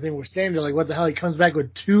inside and everything. We're standing there like, what the hell? He comes back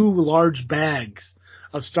with 2 large bags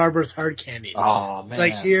of Starburst hard candy. Oh man,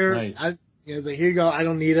 like here, nice. He's like, here you go. I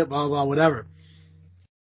don't need it. Blah blah whatever.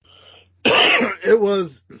 It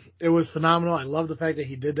was phenomenal. I love the fact that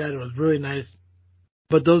he did that. It was really nice.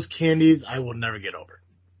 But those candies, I will never get over.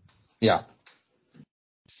 Yeah.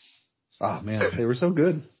 Oh man, they were so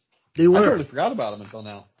good. They were. I totally forgot about them until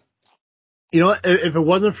now. If it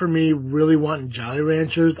wasn't for me really wanting Jolly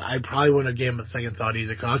Ranchers, I probably wouldn't have given them a second thought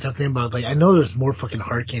either. Cause I kept thinking about I know there's more fucking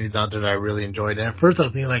hard candies out there that I really enjoyed. And at first I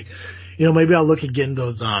was thinking like, maybe I'll look at getting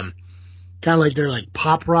those kind of like they're like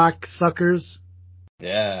pop rock suckers.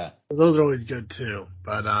 Yeah, those are always good too.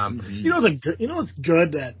 But it's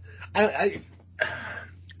good that I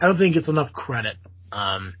don't think it's enough credit.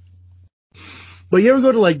 But you ever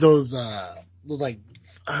go to like those like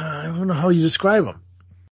I don't know how you describe them.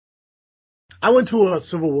 I went to a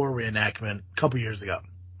Civil War reenactment a couple years ago,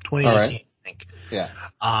 2018, right. I think. Yeah.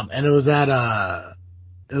 And it was at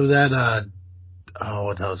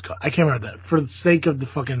what the hell was it called? I can't remember that. For the sake of the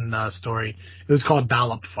fucking story, it was called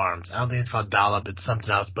Dollop Farms. I don't think it's called Dollop. It's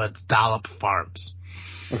something else, but it's Dollop Farms.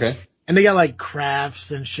 Okay. And they got like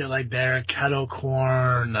crafts and shit like there, kettle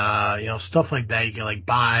corn, stuff like that you can like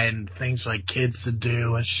buy and things for like kids to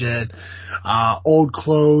do and shit. Old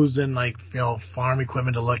clothes and like, farm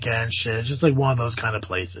equipment to look at and shit. It's just like one of those kind of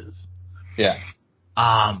places. Yeah.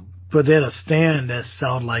 But they had a stand that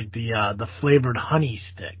sold like the flavored honey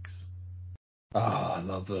sticks. Oh, I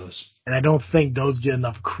love those. And I don't think those get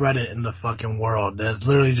enough credit in the fucking world. That's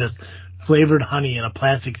literally just flavored honey in a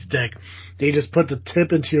plastic stick. They just put the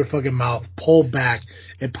tip into your fucking mouth, pull back,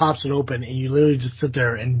 it pops it open, and you literally just sit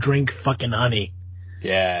there and drink fucking honey.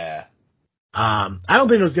 Yeah. I don't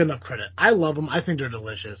think those get enough credit. I love them. I think they're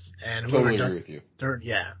delicious. And totally agree with you.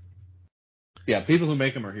 Yeah. Yeah, people who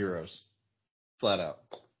make them are heroes. Flat out.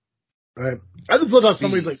 Right. I just love how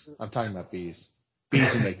somebody's like... I'm talking about bees.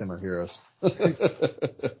 Bees who make them are heroes.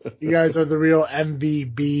 You guys are the real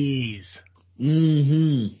MVBs.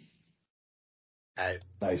 Mm-hmm.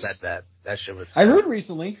 Nice. That shit was... I heard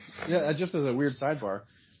recently, just as a weird sidebar,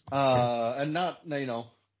 and not, I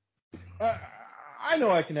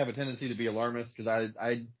know I can have a tendency to be alarmist because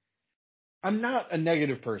I'm not a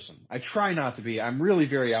negative person. I try not to be. I'm really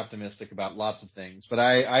very optimistic about lots of things, but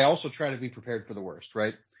I also try to be prepared for the worst,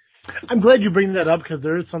 right? I'm glad you bring that up because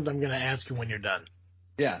there is something I'm going to ask you when you're done.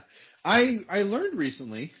 Yeah. I learned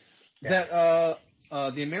recently that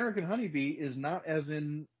the American honeybee is not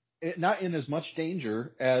in as much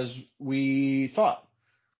danger as we thought.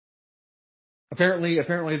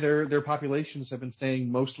 Apparently their populations have been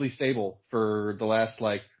staying mostly stable for the last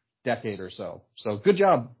decade or so. So good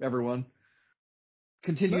job, everyone.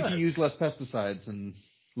 Continue to use less pesticides and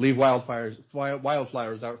leave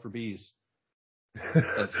wildflowers out for bees.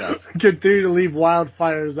 And stuff. Continue to leave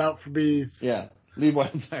wildfires out for bees. Yeah, leave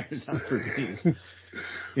wildfires out for bees.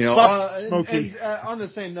 Smokey. On the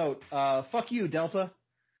same note, fuck you, Delta.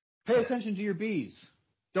 Pay attention to your bees.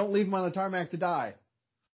 Don't leave them on the tarmac to die.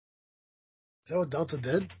 Is that what Delta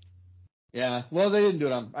did? Yeah, well, they didn't do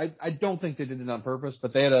it I don't think they did it on purpose,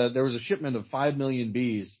 but there was a shipment of 5 million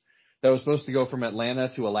bees that was supposed to go from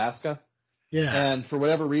Atlanta to Alaska. Yeah. And for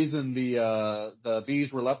whatever reason, the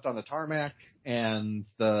bees were left on the tarmac, and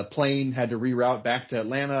the plane had to reroute back to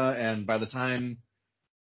Atlanta. And by the time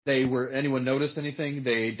anyone noticed anything,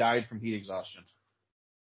 they died from heat exhaustion.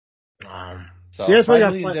 So 5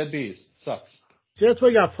 million dead bees sucks. See, that's why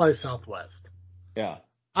you got to fly Southwest. Yeah.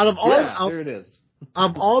 There it is.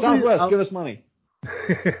 Southwest, give us money.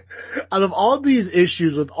 Out of all these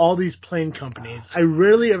issues with all these plane companies, I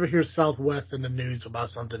rarely ever hear Southwest in the news about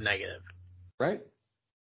something negative. Right.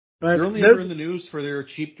 But they're only ever in the news for their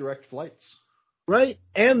cheap direct flights. Right.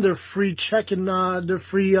 And their free check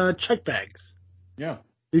bags. Yeah.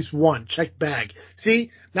 At least one check bag.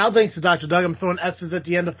 See, now thanks to Dr. Doug, I'm throwing S's at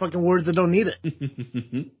the end of fucking words that don't need it.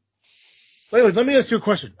 But anyways, let me ask you a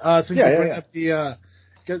question. Up the,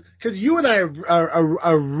 because you and I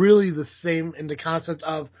are really the same in the concept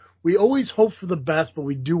of we always hope for the best, but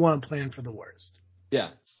we do want to plan for the worst.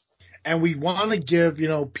 Yeah. And we want to give,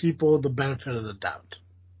 people the benefit of the doubt.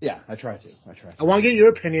 Yeah, I try to. I want to get your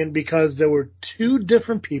opinion because there were two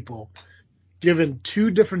different people given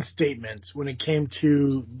two different statements when it came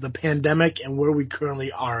to the pandemic and where we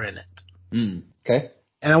currently are in it. Okay.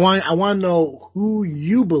 And I want to know who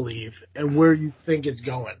you believe and where you think it's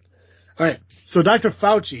going. All right. So Dr.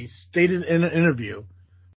 Fauci stated in an interview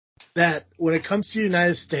that when it comes to the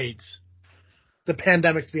United States, the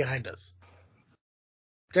pandemic's behind us.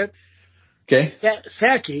 Okay.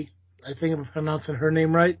 Psaki, I think I'm pronouncing her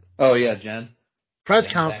name right. Oh yeah, Jen. Press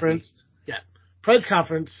conference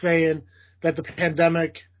saying that the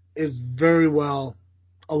pandemic is very well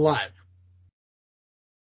alive.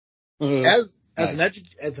 As an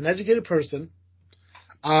educated person,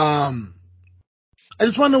 I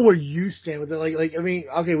just want to know where you stand with it.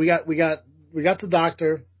 Okay, we got the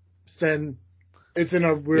doctor saying it's in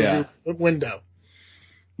a rear window.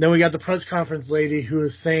 Then we got the press conference lady who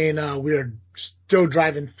is saying we are still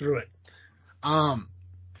driving through it.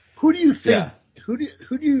 Who do you think? Yeah. Who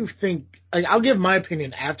do you think? I'll give my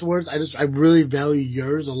opinion afterwards. I really value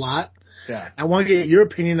yours a lot. Yeah. I want to get your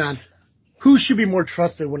opinion on who should be more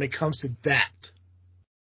trusted when it comes to that.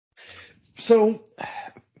 So,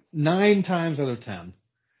 9 times out of 10,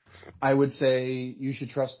 I would say you should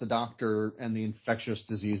trust the doctor and the infectious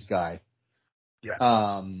disease guy.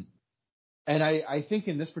 Yeah. And I think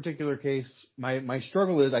in this particular case, my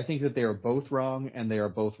struggle is I think that they are both wrong and they are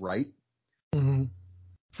both right. Mm-hmm.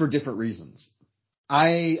 For different reasons.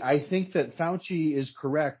 I think that Fauci is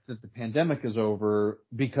correct that the pandemic is over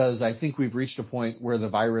because I think we've reached a point where the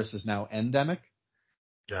virus is now endemic.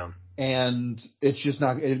 Yeah. And it's just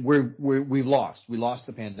not. We've lost. We lost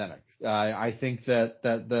the pandemic. I think that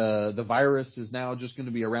the virus is now just going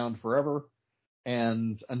to be around forever,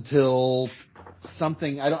 and until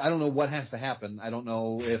something, I don't know what has to happen. I don't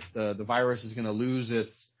know if the virus is going to lose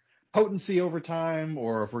its potency over time,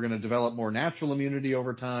 or if we're going to develop more natural immunity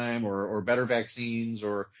over time, or better vaccines,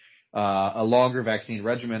 or a longer vaccine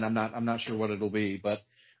regimen. I'm not sure what it'll be, but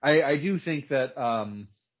I do think that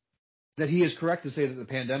that he is correct to say that the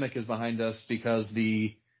pandemic is behind us because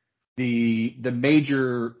the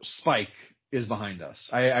major spike is behind us.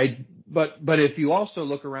 But if you also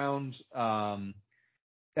look around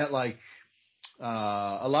at like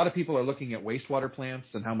a lot of people are looking at wastewater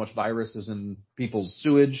plants and how much virus is in people's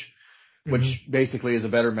sewage, which basically is a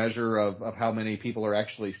better measure of how many people are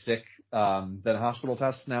actually sick than hospital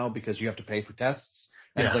tests now, because you have to pay for tests,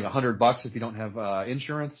 and it's like $100 if you don't have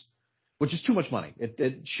insurance, which is too much money.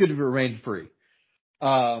 It should have remained free.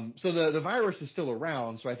 So the virus is still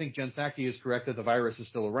around. So I think Jen Psaki is correct that the virus is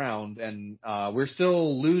still around, and we're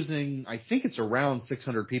still losing. I think it's around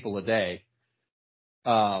 600 people a day.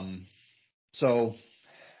 So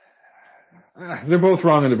they're both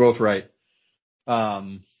wrong and they're both right.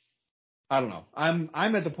 I don't know. I'm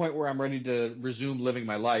at the point where I'm ready to resume living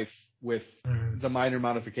my life with the minor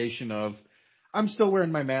modification of I'm still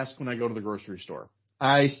wearing my mask when I go to the grocery store.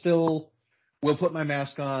 I still will put my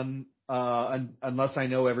mask on unless I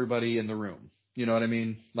know everybody in the room. You know what I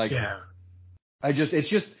mean? Like, it's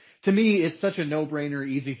just, to me, it's such a no-brainer,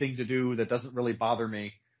 easy thing to do that doesn't really bother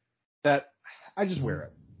me, that I just wear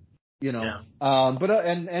it. You know, but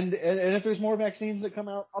and if there's more vaccines that come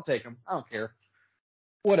out, I'll take them. I don't care.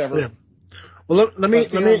 Whatever. Yeah. Well, let me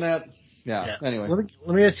Anyway,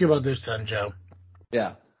 let me ask you about this then, Joe.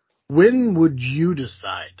 Yeah. When would you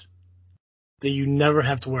decide that you never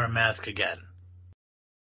have to wear a mask again?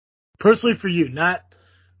 Personally, for you, not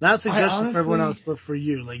a suggestion for everyone else, but for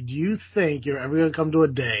you. Like, do you think you're ever going to come to a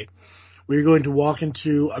day where you're going to walk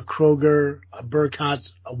into a Kroger, a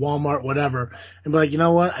Burkhart's, a Walmart, whatever, and be like, you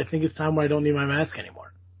know what? I think it's time where I don't need my mask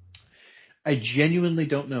anymore. I genuinely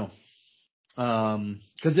don't know.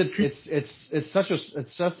 Because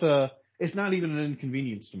it's not even an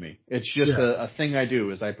inconvenience to me. It's just a thing I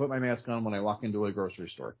do, is I put my mask on when I walk into a grocery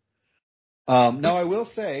store. Now I will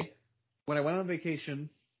say, when I went on vacation,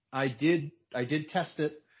 I did test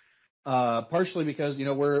it, partially because, you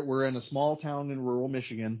know, we're in a small town in rural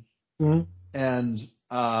Michigan, and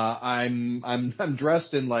I'm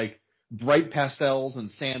dressed in like bright pastels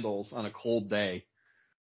and sandals on a cold day,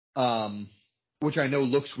 which I know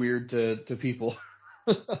looks weird to people.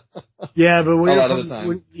 Yeah, but when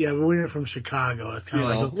when you're from Chicago, it's kind of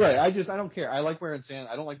like, okay. Right. I don't care. I like wearing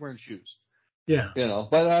I don't like wearing shoes. Yeah. You know,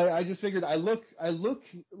 but I just figured I look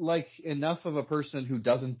like enough of a person who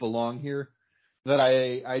doesn't belong here that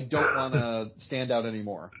I don't want to stand out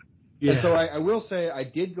anymore. Yeah. And so I will say I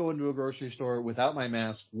did go into a grocery store without my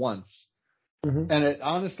mask once. And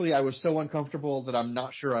honestly, I was so uncomfortable that I'm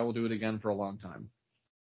not sure I will do it again for a long time.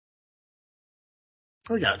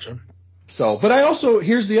 I gotcha. So, but I also,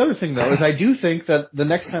 here's the other thing though, is I do think that the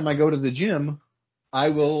next time I go to the gym, I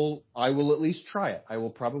will at least try it. I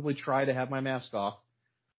will probably try to have my mask off.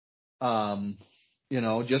 You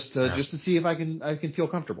know, just to see if I can feel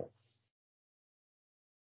comfortable.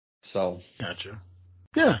 So. Gotcha.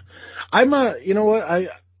 Yeah. You know what?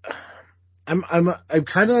 I'm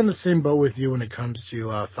kind of on the same boat with you when it comes to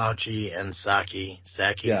Fauci and Psaki.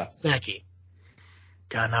 Yeah. Psaki.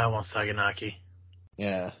 God, now I want Saganaki.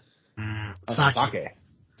 Yeah. Sake.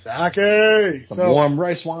 Some warm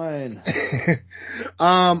rice wine.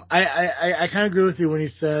 I kind of agree with you when you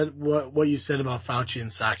said what you said about Fauci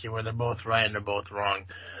and Psaki, where they're both right and they're both wrong.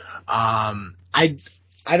 I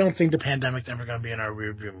don't think the pandemic's ever going to be in our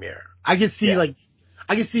rearview mirror. I can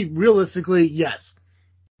see realistically, yes,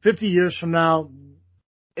 50 years from now,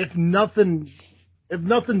 if nothing's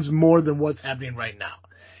more than what's happening right now,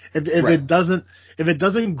 if it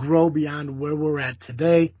doesn't grow beyond where we're at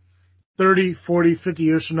today, 30, 40, 50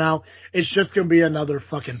 years from now, it's just going to be another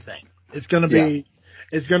fucking thing. It's going to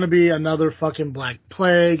be another fucking Black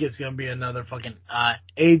Plague. It's going to be another fucking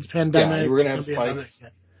AIDS pandemic. Yeah, we're going to have spikes.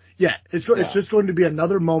 It's just going to be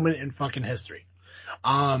another moment in fucking history.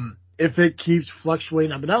 If it keeps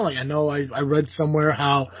fluctuating up and down, like I know I read somewhere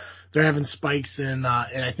how they're having spikes in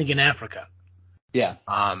I think in Africa. Yeah.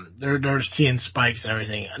 They're seeing spikes and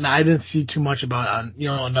everything. And I didn't see too much about,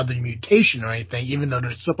 another mutation or anything, even though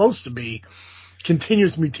there's supposed to be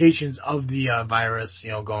continuous mutations of the virus,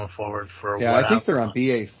 going forward for a while. Yeah, I think they're on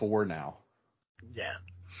BA4 now. Yeah.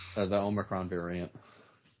 The Omicron variant.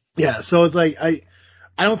 Yeah, so it's like,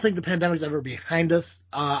 I I don't think the pandemic's ever behind us.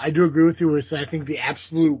 I do agree with you where you say I think the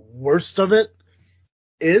absolute worst of it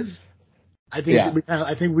is. I think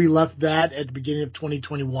I think we left that at the beginning of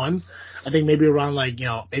 2021. I think maybe around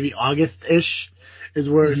maybe August-ish is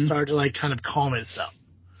where it started to kind of calm itself.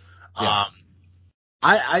 Yeah.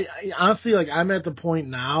 I honestly I'm at the point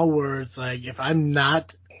now where it's if I'm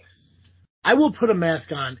not, I will put a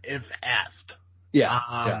mask on if asked.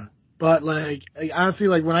 Yeah. But honestly,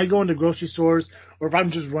 when I go into grocery stores or if I'm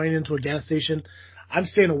just running into a gas station, I'm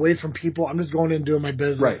staying away from people. I'm just going in and doing my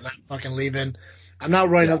business and I'm fucking leaving. I'm not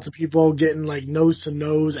running up to people getting nose to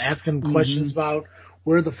nose, asking questions about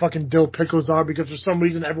where the fucking dill pickles are because for some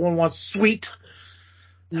reason everyone wants sweet.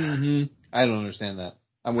 I don't understand that.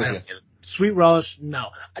 I'm with you. Get it. Sweet relish, no.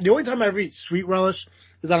 The only time I ever eat sweet relish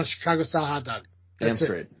is on a Chicago style hot dog. Damn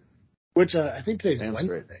straight. Which I think today's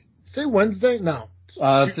Wednesday. Say Wednesday? No.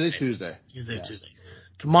 Today's Tuesday. Tuesday.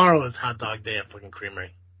 Tomorrow is hot dog day at fucking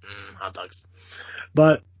Creamery. Hot dogs.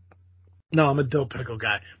 But no, I'm a dill pickle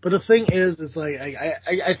guy. But the thing is, it's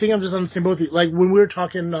I think I'm just on the same boat with you. When we were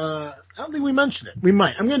talking, I don't think we mentioned it. We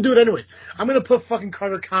might. I'm gonna do it anyways. I'm gonna put fucking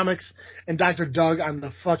Carter Comics and Dr. Doug on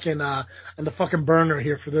the fucking burner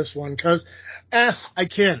here for this one, cause, I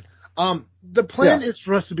can. The plan is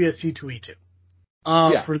for us to be at C2E2.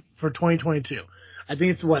 For 2022. I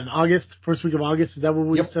think it's in August, first week of August. Is that what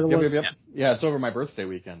we said it was? Yep. Yeah, it's over my birthday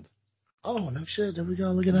weekend. Oh, no shit. There we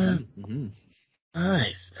go. Look at that.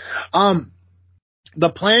 Nice. The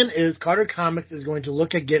plan is Carter Comics is going to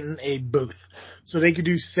look at getting a booth so they could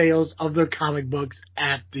do sales of their comic books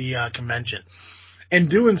at the convention. In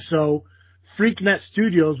doing so, Freaknet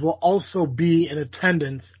Studios will also be in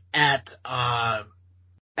attendance at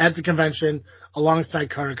the convention alongside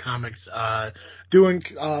Carter Comics, doing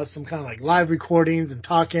some kind of live recordings and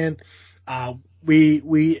talking.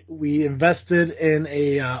 We invested in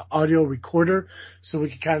a audio recorder so we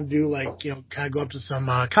could kind of do kind of go up to some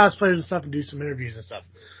cosplayers and stuff and do some interviews and stuff.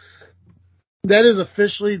 That is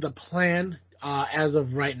officially the plan as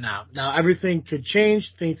of right now. Now everything could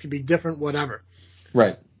change, things could be different, whatever.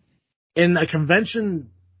 Right. In a convention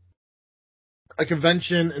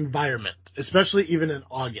environment, especially even in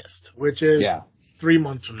August, which is 3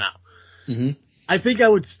 months from now. I think I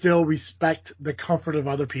would still respect the comfort of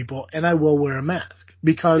other people, and I will wear a mask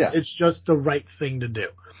because it's just the right thing to do.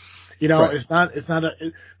 It's not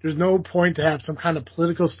there's no point to have some kind of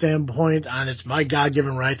political standpoint on it's my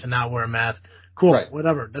God-given right to not wear a mask. Cool,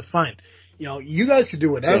 whatever, that's fine. You guys can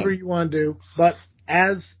do whatever you want to do, but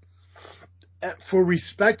for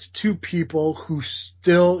respect to people who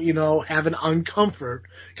still, have an uncomfort.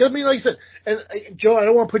 Because like I said, and Joe, I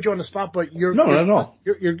don't want to put you on the spot, but you're not at all.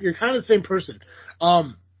 You're kind of the same person.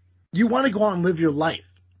 You want to go out and live your life,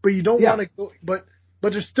 but you don't want to go. But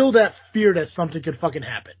there's still that fear that something could fucking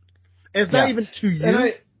happen. And it's not even to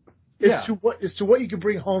you. It's to what you could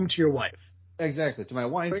bring home to your wife. Exactly, to my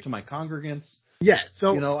wife, to my congregants. Yeah,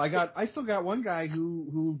 so I still got one guy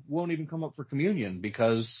who won't even come up for communion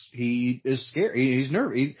because he is scared. He's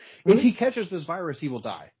nervous. If he catches this virus, he will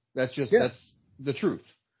die. That's the truth.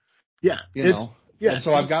 Yeah, And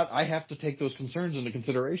so I have to take those concerns into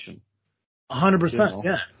consideration. 100%.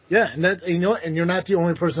 Yeah, and that and you're not the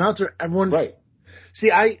only person out there. Everyone. Right. See,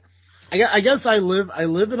 I guess I live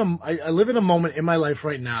in a moment in my life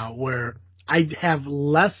right now where I have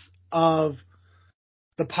less of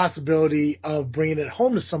the possibility of bringing it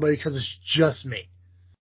home to somebody because it's just me.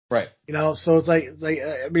 Right. So it's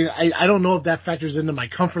I don't know if that factors into my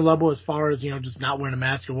comfort level as far as, just not wearing a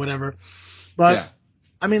mask or whatever. But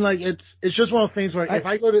it's just one of the things where if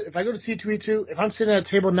I go to C2E2, if I'm sitting at a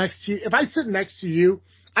table next to you, if I sit next to you,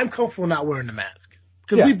 I'm comfortable not wearing the mask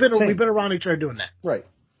because we've been around each other doing that. Right.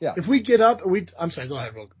 Yeah. If we get up, I'm sorry. Go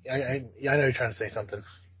ahead, Will. I know you're trying to say something.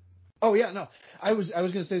 Oh yeah, no. I was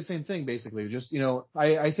going to say the same thing basically. Just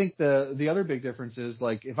I think the other big difference is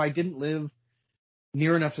if I didn't live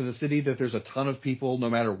near enough to the city that there's a ton of people no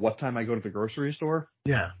matter what time I go to the grocery store.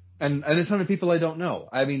 Yeah. And a ton of people I don't know.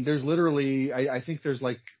 I mean, there's literally I think there's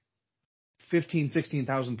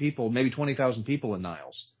 16,000 people, maybe 20,000 people in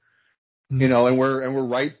Niles. And we're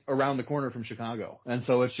right around the corner from Chicago. And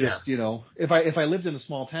so it's just, if I lived in a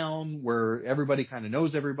small town where everybody kind of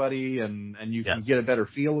knows everybody and you can get a better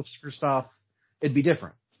feel for stuff, it'd be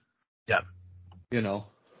different. Yeah. Yeah.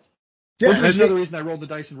 That's another reason I rolled the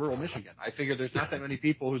dice in rural Michigan. I figured there's not that many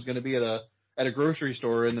people who's going to be at a grocery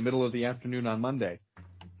store in the middle of the afternoon on Monday.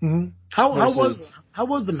 Mm-hmm. How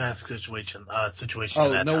was the mask situation?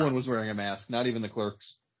 Oh, no one was wearing a mask, not even the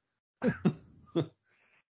clerks.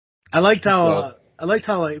 I liked how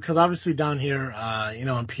because obviously down here, in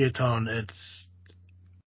Peatone,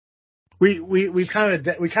 we kind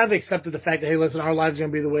of accepted the fact that, hey, listen, our lives are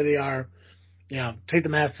gonna be the way they are. You know, take the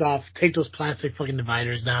masks off, take those plastic fucking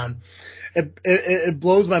dividers down. It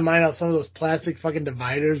blows my mind how some of those plastic fucking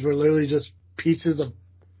dividers were literally just pieces of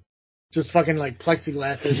just fucking like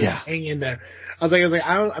plexiglass that just hang in there. I was like,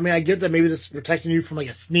 I get that maybe this is protecting you from like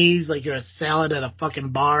a sneeze, like you're a salad at a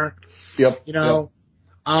fucking bar. Yep. You know?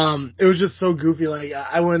 Yep. It was just so goofy. Like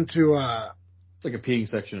I went to, it's like a peeing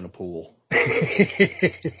section in a pool.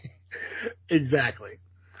 Exactly.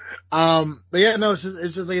 But yeah, no, it's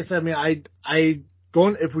just like I said, I mean,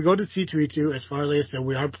 if we go to C2E2, as far as I said,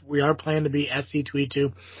 we are planning to be at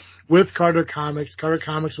C2E2 with Carter Comics. Carter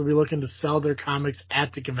Comics will be looking to sell their comics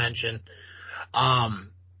at the convention.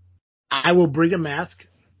 I will bring a mask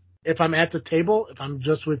if I'm at the table. If I'm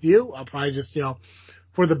just with you, I'll probably just,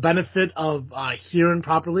 for the benefit of hearing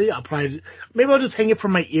properly, I'll just hang it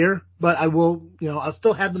from my ear, but I will, I'll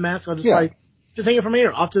still have the mask. I'll just probably just hang it from my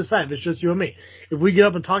ear off to the side if it's just you and me. If we get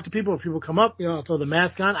up and talk to people, if people come up, I'll throw the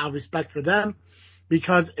mask on. I'll respect for them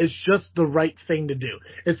because it's just the right thing to do.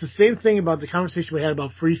 It's the same thing about the conversation we had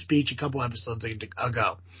about free speech a couple episodes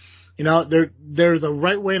ago. There's a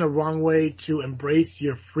right way and a wrong way to embrace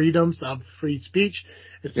your freedoms of free speech.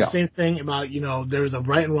 It's the same thing about, there's a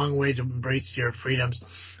right and wrong way to embrace your freedoms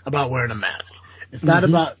about wearing a mask. It's not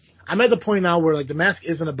about, I'm at the point now where like the mask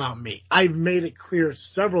isn't about me. I've made it clear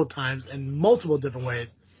several times in multiple different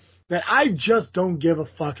ways that I just don't give a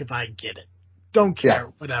fuck if I get it. Don't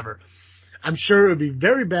care, whatever. I'm sure it would be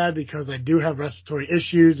very bad because I do have respiratory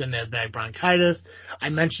issues and asthmatic bronchitis. I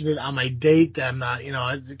mentioned it on my date that I'm not,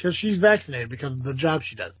 because she's vaccinated because of the job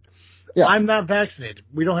she does. Yeah. I'm not vaccinated.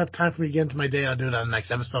 We don't have time for me to get into my date. I'll do it on the next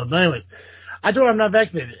episode. But anyways, I told her I'm not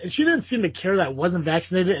vaccinated. And she didn't seem to care that I wasn't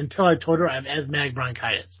vaccinated until I told her I have asthmatic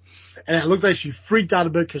bronchitis. And it looked like she freaked out a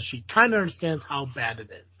bit because she kind of understands how bad it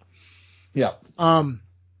is. Yeah.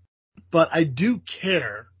 But I do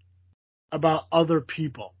care about other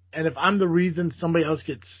people. And if I'm the reason somebody else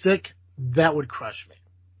gets sick, that would crush me.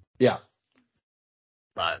 Yeah.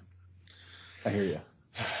 But I hear you.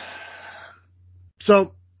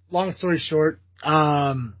 So, long story short,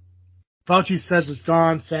 Fauci says it's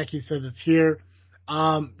gone. Psaki says it's here.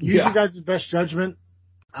 Use your guys' best judgment.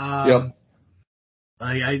 I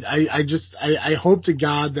hope to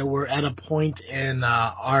God that we're at a point in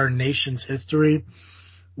our nation's history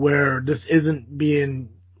where this isn't being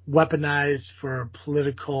weaponized for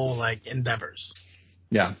political endeavors.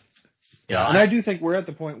 Yeah. Yeah. And I do think we're at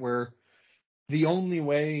the point where the only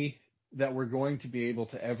way that we're going to be able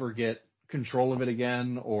to ever get control of it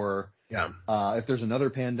again, or if there's another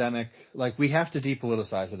pandemic, we have to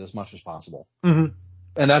depoliticize it as much as possible. Mm-hmm.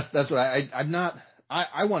 And that's what I'm not.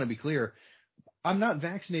 I want to be clear. I'm not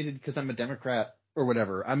vaccinated because I'm a Democrat or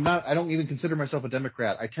whatever. I'm not. I don't even consider myself a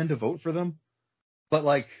Democrat. I tend to vote for them, but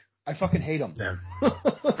I fucking hate them. Yeah.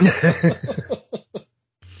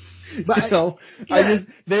 But I just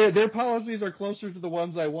their policies are closer to the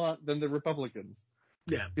ones I want than the Republicans.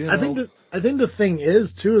 Yeah, I think the thing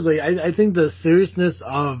is too is I think the seriousness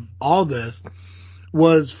of all this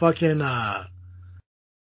was fucking what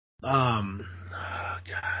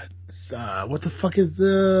the fuck is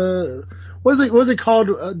what is it called,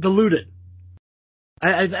 diluted.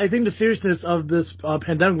 I think the seriousness of this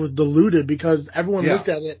pandemic was diluted because everyone looked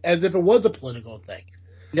at it as if it was a political thing.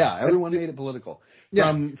 Yeah, everyone made it political.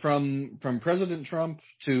 Yeah. From President Trump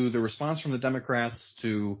to the response from the Democrats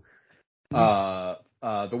to the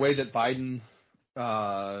way that Biden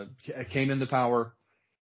came into power,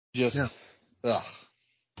 just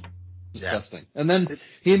disgusting. And then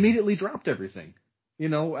he immediately dropped everything.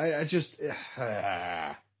 I just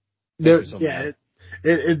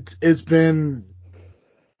it's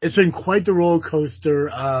been quite the roller coaster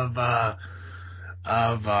of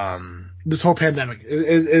this whole pandemic.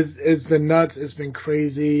 It's been nuts. It's been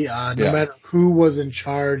crazy. No matter who was in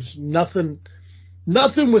charge, nothing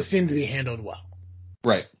was seen to be handled well.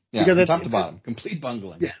 Right. Yeah. Because top to bottom, complete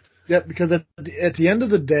bungling. Yeah. Yeah. Because at the end of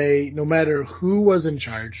the day, no matter who was in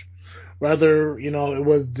charge, whether it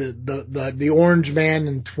was the Orange Man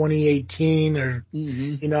in 2018 or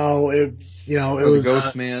it was the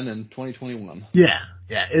Ghost Man in 2021. Yeah.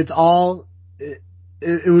 Yeah. It's all.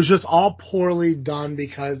 It was just all poorly done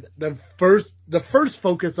because the first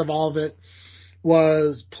focus of all of it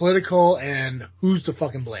was political and who's to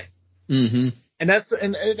fucking blame. Mm-hmm. And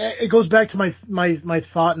it goes back to my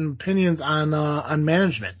thought and opinions on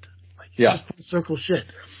management. Just full circle shit.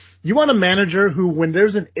 You want a manager who, when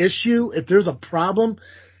there's an issue, if there's a problem,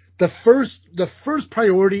 the first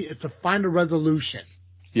priority is to find a resolution.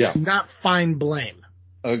 Yeah. Not find blame.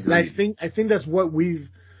 Agreed. And I think that's what we've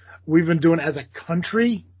been doing as a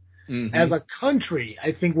country Mm-hmm. As a country,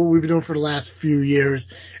 I think what we've been doing for the last few years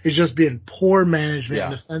is just being poor management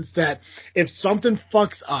in the sense that if something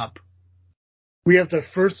fucks up, we have to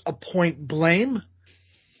first appoint blame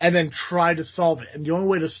and then try to solve it. And the only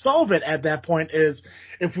way to solve it at that point is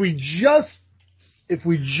if we just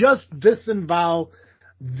disavow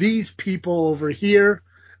these people over here,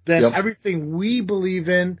 then everything we believe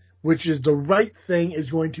in, which is the right thing, is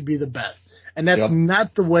going to be the best. And that's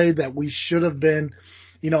not the way that we should have been,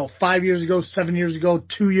 5 years ago, 7 years ago,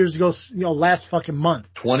 2 years ago, last fucking month.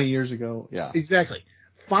 20 years ago. Yeah. Exactly.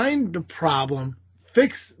 Find the problem,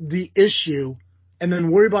 fix the issue, and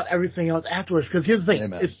then worry about everything else afterwards. Because here's the thing.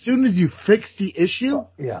 Amen. As soon as you fix the issue,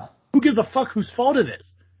 who gives a fuck whose fault it is?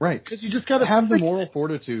 Right. Because you just got to have the moral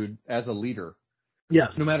fortitude as a leader.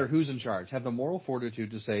 Yes. No matter who's in charge, have the moral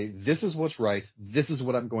fortitude to say, this is what's right. This is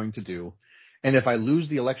what I'm going to do. And if I lose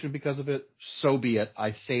the election because of it, so be it.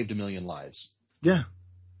 I saved 1 million lives. Yeah.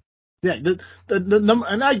 Yeah. The number,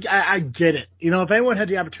 and I get it. If anyone had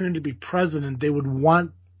the opportunity to be president, they would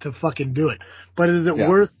want to fucking do it. But is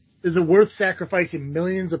it worth sacrificing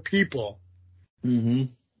millions of people? Mm-hmm.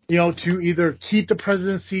 To either keep the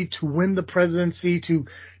presidency, to win the presidency, to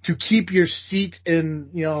keep your seat in,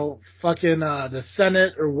 fucking the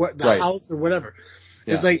Senate or the House or whatever.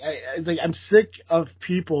 Yeah. It's like I'm sick of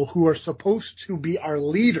people who are supposed to be our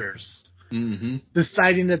leaders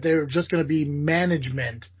deciding that they're just going to be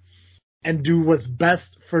management and do what's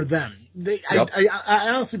best for them. I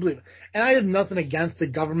honestly believe it. And I have nothing against the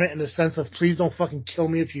government in the sense of please don't fucking kill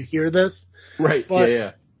me if you hear this. Right.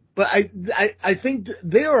 But, But I think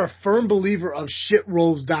they are a firm believer of shit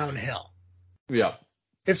rolls downhill. Yeah.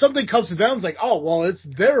 If something comes to them, it's like, oh, well, it's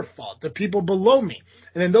their fault. The people below me.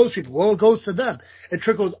 And then those people, well, it goes to them. It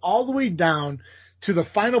trickles all the way down to the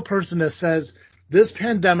final person that says this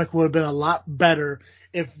pandemic would have been a lot better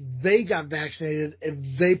if they got vaccinated, if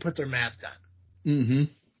they put their mask on. Mm-hmm.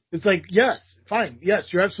 It's like, yes, fine. Yes,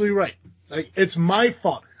 you're absolutely right. Like, it's my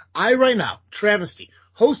fault. I, right now, Travesty,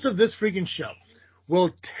 host of this freaking show,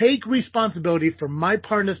 will take responsibility for my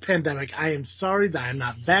part in this pandemic. I am sorry that I'm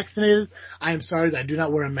not vaccinated. I am sorry that I do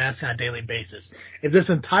not wear a mask on a daily basis. If this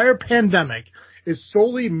entire pandemic is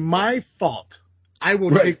solely my fault, I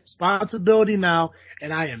will take responsibility now,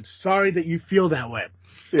 and I am sorry that you feel that way.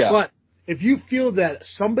 Yeah. But if you feel that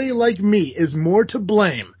somebody like me is more to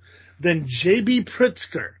blame than J.B.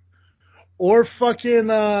 Pritzker or fucking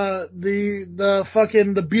the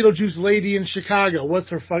Beetlejuice lady in Chicago, what's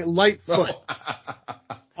her Lightfoot?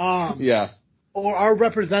 Or our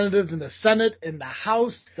representatives in the Senate, in the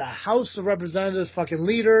House of Representatives fucking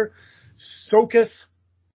leader, Sokas,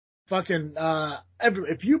 fucking,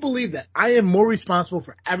 if you believe that I am more responsible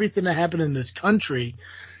for everything that happened in this country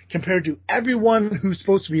compared to everyone who's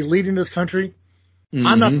supposed to be leading this country,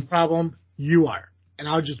 I'm not the problem, you are. And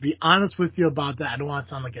I'll just be honest with you about that. I don't want to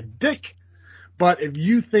sound like a dick, but if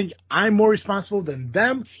you think I'm more responsible than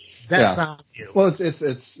them, that's on you. Well, it's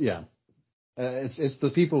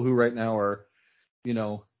the people who right now are,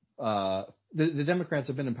 the Democrats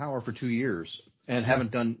have been in power for 2 years and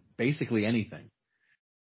haven't done basically anything.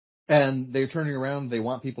 And they're turning around, they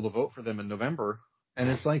want people to vote for them in November. And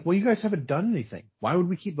it's like, well, you guys haven't done anything. Why would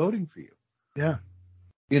we keep voting for you? Yeah.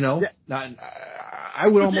 I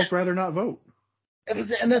would almost rather not vote.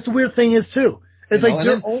 And that's the weird thing is, too. It's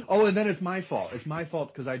and then it's my fault. It's my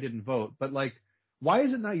fault because I didn't vote. But, why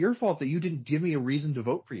is it not your fault that you didn't give me a reason to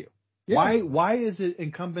vote for you? Yeah. Why is it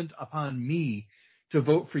incumbent upon me to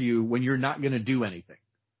vote for you when you're not going to do anything?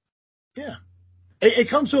 Yeah. It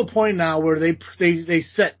comes to a point now where they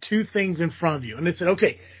set two things in front of you. And they said,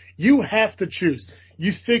 okay, you have to choose.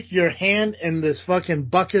 You stick your hand in this fucking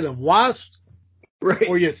bucket of wasps,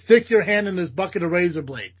 or you stick your hand in this bucket of razor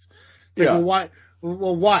blades. Well, why?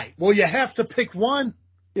 Well, why? Well, you have to pick one.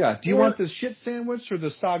 Yeah. Do you want the shit sandwich or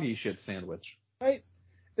the soggy shit sandwich? Right.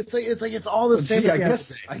 It's like it's all the same. I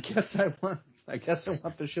guess I want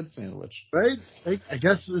the shit sandwich. Right. I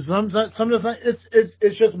guess sometimes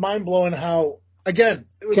it's just mind blowing how. Again,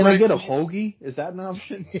 can I get a hoagie? Is that an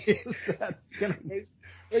option?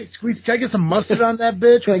 Hey, squeeze. Can I get some mustard on that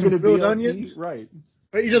bitch? Can I get some grilled onions? Right.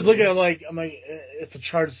 Right. You just look at it I'm like, it's a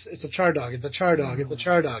char dog. It's a char dog. It's a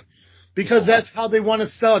char dog. Because that's how they want to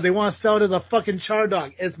sell it. They want to sell it as a fucking char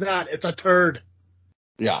dog. It's not. It's a turd.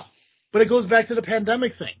 Yeah. But it goes back to the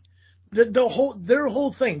pandemic thing. Their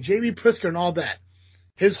whole thing, J.B. Pritzker and all that.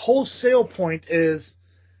 His whole sale point is,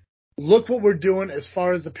 look what we're doing as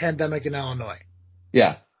far as the pandemic in Illinois.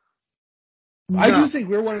 Yeah. No. I do think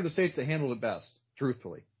we're one of the states that handled it best,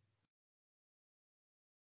 truthfully.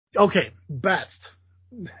 Okay, best.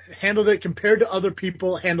 Handled it compared to other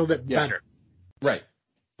people, handled it better. Right.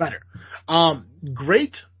 Better.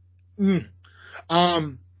 Great. Mm.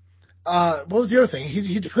 What was the other thing?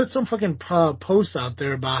 He put some fucking posts out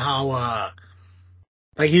there about how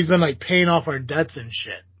like he's been like paying off our debts and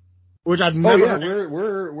shit, which I've never. Oh yeah,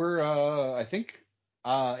 we're I think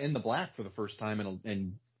in the black for the first time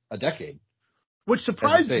in a decade. Which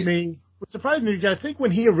surprised me. Because I think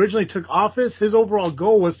when he originally took office, his overall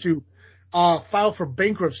goal was to file for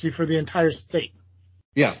bankruptcy for the entire state.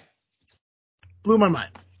 Yeah, blew my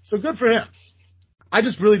mind. So good for him. I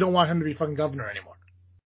just really don't want him to be fucking governor anymore.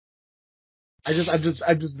 I'm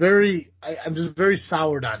just very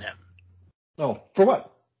soured on him. Oh, for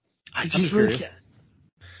what? I just really can't.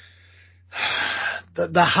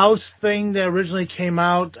 The house thing that originally came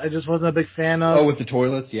out, I just wasn't a big fan of. Oh, with the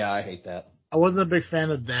toilets? Yeah, I hate that. I wasn't a big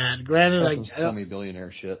fan of that. Granted, that's some scummy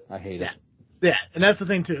billionaire shit. I hate it. Yeah, and that's the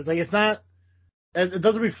thing too. It's like it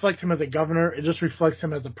doesn't reflect him as a governor. It just reflects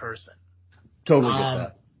him as a person. Totally get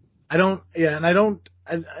that.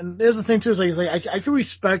 And there's the thing too. Is like I can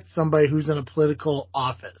respect somebody who's in a political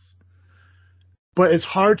office, but it's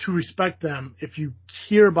hard to respect them if you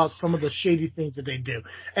hear about some of the shady things that they do.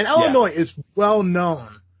 And Illinois is well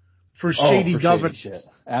known for shady governance. Shady shit.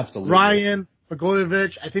 Absolutely. Ryan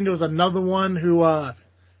Blagojevich. I think there was another one who I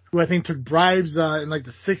think took bribes in like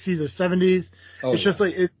the 60s or 70s. It's just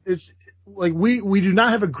like it's like we do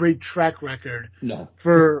not have a great track record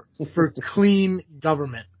for clean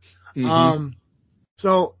government. Mm-hmm.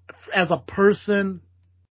 So as a person,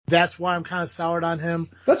 that's why I'm kind of soured on him.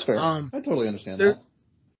 That's fair. I totally understand that.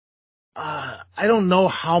 I don't know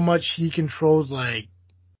how much he controls like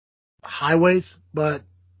highways, but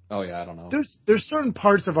oh yeah, I don't know. There's certain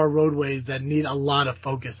parts of our roadways that need a lot of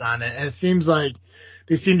focus on it, and it seems like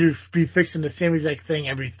they seem to be fixing the same exact thing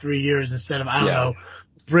every 3 years instead of I don't know,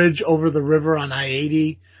 bridge over the river on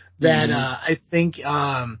I-80 that I think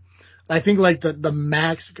like the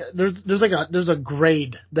max there's a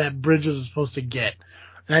grade that bridges are supposed to get,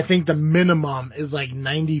 and I think the minimum is like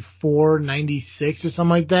 94, 96 or something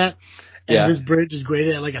like that, and this bridge is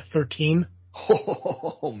graded at like a 13.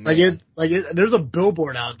 Oh man! There's a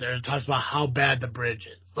billboard out there that talks about how bad the bridge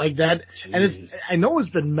is, like that. Jeez. And I know it's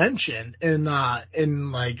been mentioned in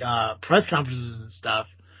press conferences and stuff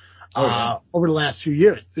over the last few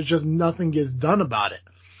years. It's just nothing gets done about it.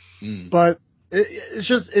 But it's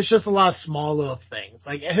just a lot of small little things.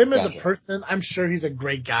 Like him as a person, I'm sure he's a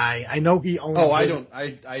great guy. I know he owns. Oh, I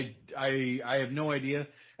have no idea.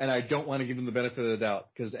 And I don't want to give him the benefit of the doubt,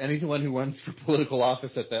 because anyone who runs for political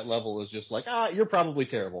office at that level is just like, you're probably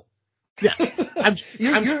terrible. Yeah.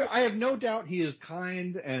 I have no doubt he is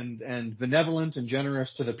kind and benevolent and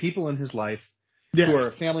generous to the people in his life who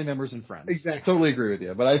are family members and friends. Exactly. Totally agree with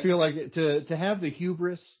you. But I feel like to have the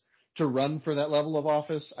hubris to run for that level of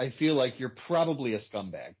office, I feel like you're probably a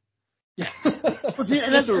scumbag. Yeah.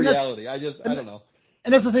 That's the reality. I don't know.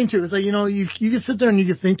 And that's the thing too. It's like, you can sit there and you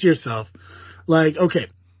can think to yourself, like, okay,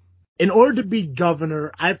 in order to be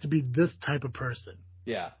governor, I have to be this type of person.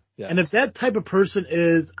 Yeah. And if that type of person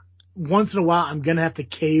is, once in a while, I'm going to have to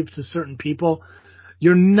cave to certain people,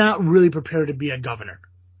 you're not really prepared to be a governor.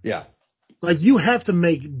 Yeah. Like, you have to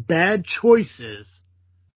make bad choices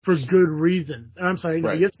for good reasons. I'm sorry,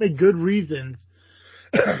 you have to make good reasons.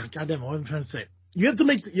 God damn it, what am I trying to say? You have to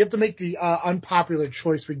make the unpopular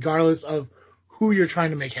choice regardless of who you're trying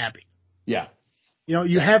to make happy. Yeah.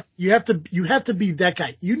 You have to be that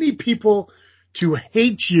guy. You need people to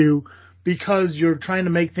hate you because you're trying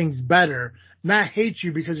to make things better, not hate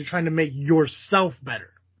you because you're trying to make yourself better.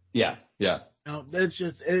 Yeah. It's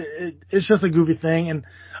just a goofy thing, and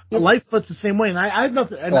Lightfoot's the same way. And I have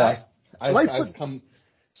nothing. And I've come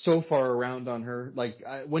so far around on her. Like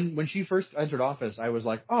when she first entered office, I was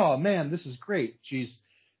like, oh man, this is great. She's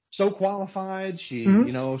so qualified. She,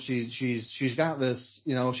 she's got this,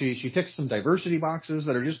 she ticks some diversity boxes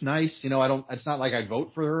that are just nice. It's not like I'd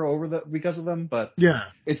vote for her because of them, but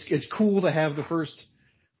it's cool to have the first,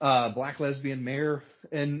 black lesbian mayor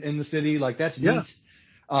in the city. Like that's neat.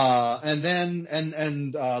 And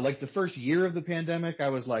then, like the first year of the pandemic, I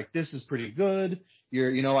was like, this is pretty good.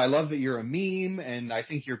 I love that you're a meme, and I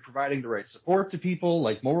think you're providing the right support to people,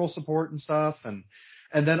 like moral support and stuff.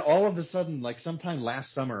 And then all of a sudden, like sometime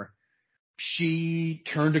last summer, she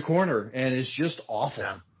turned a corner and is just awful.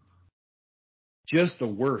 Yeah. Just the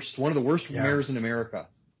worst. One of the worst mayors in America.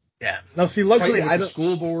 Yeah. Now see, luckily the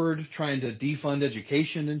school board trying to defund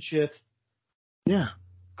education and shit. Yeah.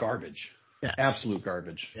 Garbage. Yeah. Absolute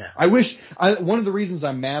garbage. Yeah. One of the reasons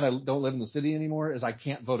I'm mad I don't live in the city anymore is I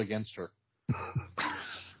can't vote against her.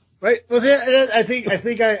 Right. Well, I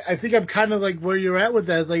think I'm kind of like where you're at with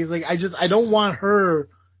that. It's like I don't want her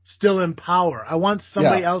still in power. I want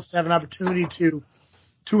somebody else to have an opportunity to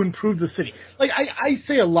to improve the city. Like, I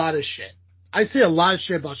say a lot of shit. I say a lot of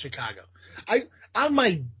shit about Chicago. On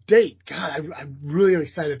my date, God, I'm really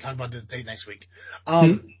excited to talk about this date next week.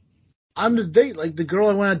 On this date, like, the girl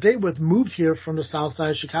I went on a date with moved here from the south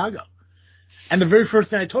side of Chicago. And the very first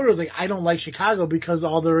thing I told her was, like, I don't like Chicago because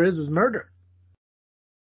all there is murder.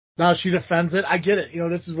 Now she defends it. I get it. You know,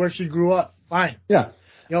 this is where she grew up. Fine. Yeah.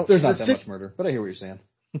 You know, there's not that much murder, but I hear what you're saying.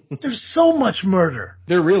 There's so much murder.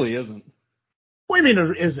 There really isn't. What do you mean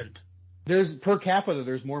there isn't? There's per capita,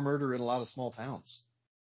 there's more murder in a lot of small towns.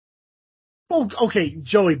 Well, okay,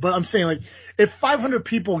 Joey, but I'm saying, like, if 500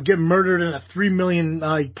 people get murdered in a 3 million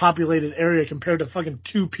populated area compared to fucking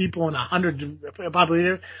 2 people in a 100 populated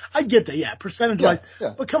area, I get that, yeah, percentage-wise.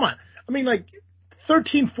 Yeah. But come on. I mean, like,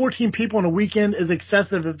 13, 14 people in a weekend is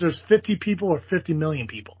excessive if there's 50 people or 50 million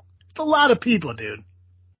people. It's a lot of people, dude.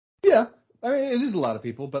 Yeah. I mean, it is a lot of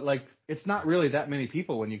people, but, like, it's not really that many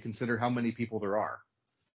people when you consider how many people there are.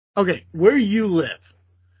 Okay, where you live,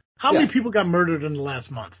 how many people got murdered in the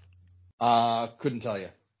last month? Couldn't tell you.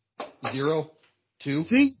 0, 2.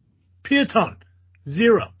 See? Piatone.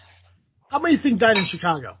 0. How many think died in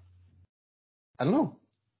Chicago? I don't know.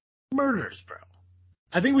 Murders, bro.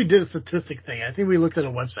 I think we did a statistic thing. I think we looked at a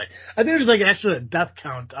website. I think there's like actually a death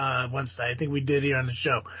count website. I think we did here on the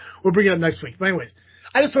show. We'll bring it up next week. But anyways,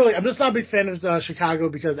 I'm just not a big fan of Chicago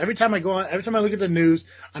because every time I look at the news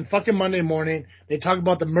on fucking Monday morning, they talk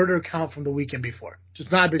about the murder count from the weekend before.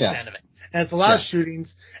 Just not a big fan of it. And it's a lot of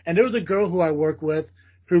shootings. And there was a girl who I work with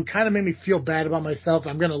who kind of made me feel bad about myself.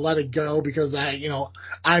 I'm going to let it go because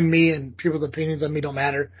I'm me and people's opinions on me don't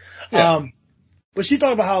matter. Yeah. But she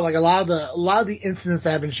talked about how, like, a lot of the incidents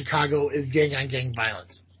that happen in Chicago is gang on gang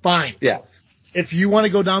violence. Fine. Yeah. If you want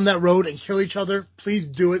to go down that road and kill each other, please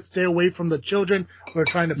do it. Stay away from the children who are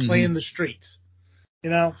trying to play in the streets. You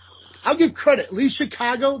know? I'll give credit. At least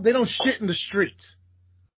Chicago, they don't shit in the streets.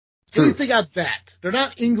 At least they got that. They're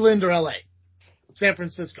not England or LA. San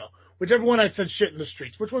Francisco. Whichever one I said shit in the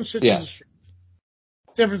streets. Which one shits in the streets?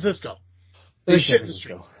 San Francisco. They shit in the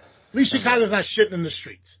streets. At least Chicago's not shitting in the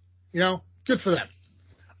streets. You know? Good for them.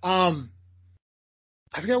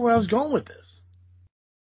 I forgot where I was going with this.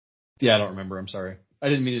 Yeah, I don't remember. I'm sorry. I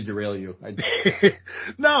didn't mean to derail you.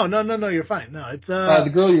 No, you're fine. No, it's the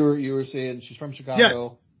girl you were saying, she's from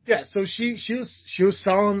Chicago. Yeah, so she was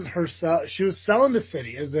selling herself. She was selling the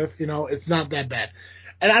city as if, it's not that bad.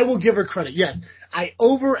 And I will give her credit. Yes, I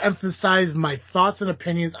overemphasize my thoughts and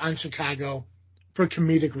opinions on Chicago for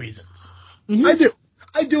comedic reasons. Mm-hmm.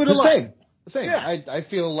 I do it a lot. Same. Yeah. I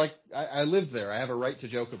feel like I lived there. I have a right to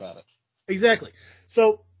joke about it. Exactly.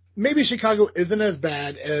 So maybe Chicago isn't as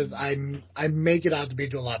bad as I make it out to be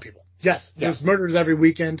to a lot of people. Yes, there's murders every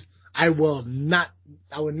weekend. I would not,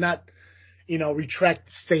 retract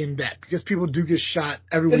saying that because people do get shot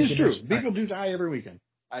every weekend. It is true. People do die every weekend.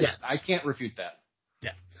 I can't refute that.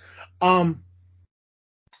 Yeah.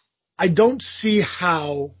 I don't see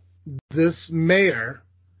how this mayor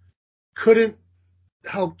couldn't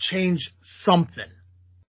help change something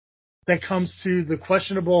that comes to the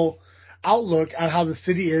questionable outlook on how the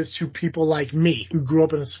city is to people like me who grew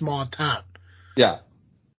up in a small town. Yeah.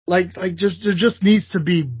 Like there just needs to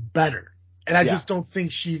be better. And I just don't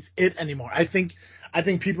think she's it anymore. I think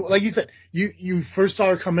people, like you said, you first saw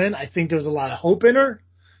her come in. I think there's a lot of hope in her.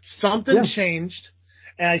 Something changed.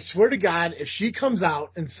 And I swear to God, if she comes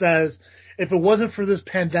out and says, if it wasn't for this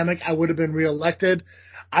pandemic, I would have been reelected,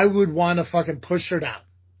 I would want to fucking push her down.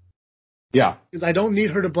 Yeah. Because I don't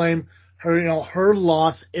need her to blame her, her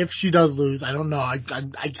loss if she does lose. I don't know.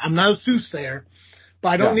 I'm not a soothsayer, but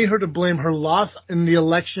I don't need her to blame her loss in the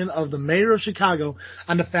election of the mayor of Chicago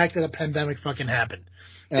on the fact that a pandemic fucking happened.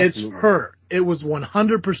 Absolutely. It's her. It was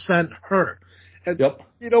 100% her. And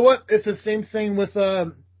you know what? It's the same thing with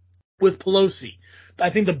Pelosi. I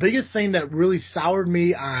think the biggest thing that really soured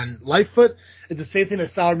me on Lightfoot is the same thing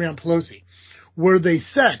that soured me on Pelosi, where they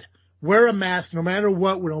said, wear a mask no matter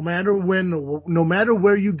what, no matter when, no matter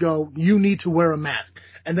where you go, you need to wear a mask.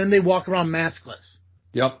 And then they walk around maskless.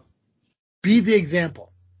 Yep. Be the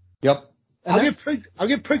example. Yep. I'll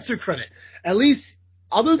give Pritzker credit. At least,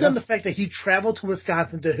 other than the fact that he traveled to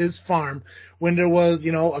Wisconsin to his farm when there was,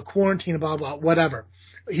 a quarantine, blah, blah, whatever.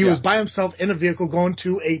 He was by himself in a vehicle going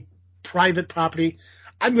to a private property.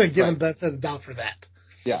 I'm going to give him benefit of the doubt for that.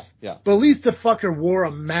 Yeah. But at least the fucker wore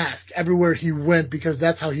a mask everywhere he went because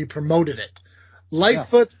that's how he promoted it.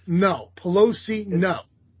 Lightfoot, no. Pelosi, no.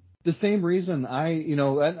 The same reason I'm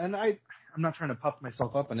not trying to puff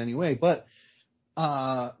myself up in any way, but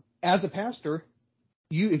as a pastor,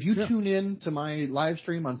 if you tune in to my live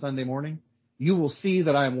stream on Sunday morning, you will see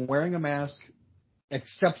that I'm wearing a mask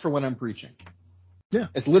except for when I'm preaching. Yeah.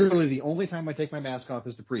 It's literally the only time I take my mask off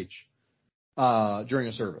is to preach during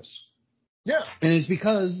a service. Yeah. And it's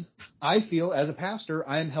because I feel as a pastor,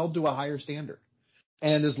 I am held to a higher standard.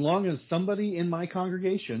 And as long as somebody in my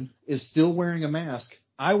congregation is still wearing a mask,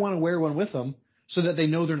 I want to wear one with them so that they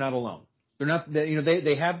know they're not alone. They're not,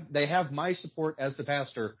 they have my support as the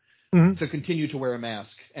pastor to continue to wear a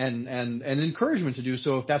mask and encouragement to do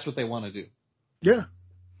so if that's what they want to do. Yeah.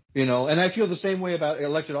 And I feel the same way about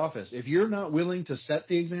elected office. If you're not willing to set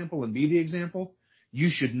the example and be the example, you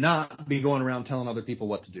should not be going around telling other people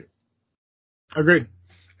what to do. Agreed.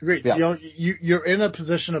 Yeah. You're in a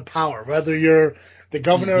position of power, whether you're the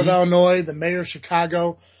governor of Illinois, the mayor of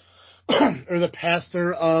Chicago, or the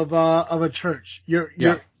pastor of a church. Or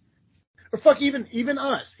fuck, even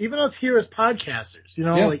us here as podcasters.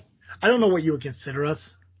 Like, I don't know what you would consider us.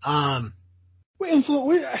 In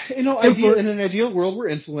an ideal world, we're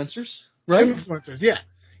influencers, right? Influencers, yeah.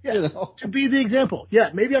 To be the example.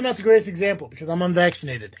 Yeah, maybe I'm not the greatest example because I'm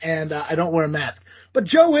unvaccinated and I don't wear a mask, but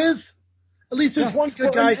Joe is. At least there's one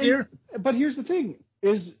good guy here. But here's the thing: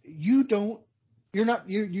 is you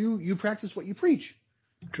practice what you preach.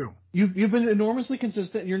 True. You've been enormously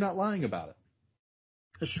consistent, and you're not lying about it.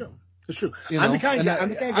 That's true. I'm the kind of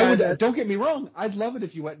guy. Don't get me wrong. I'd love it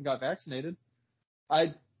if you went and got vaccinated.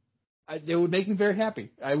 It would make me very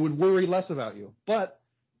happy. I would worry less about you. But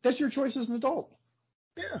that's your choice as an adult.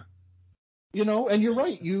 Yeah. And you're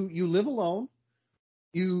right. You live alone.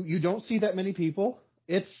 You don't see that many people.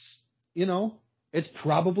 It's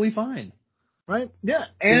probably fine. Right? Yeah.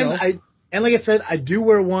 And like I said, I do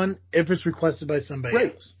wear one if it's requested by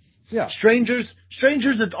somebody else. Yeah. Strangers,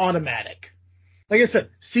 it's automatic. Like I said,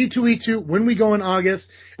 C2E2, when we go in August,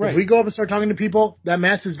 if we go up and start talking to people, that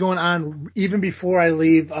mask is going on even before I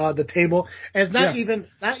leave the table. And it's not even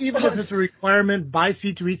if it's a requirement by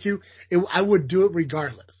C2E2, I would do it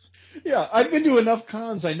regardless. Yeah, I've been to enough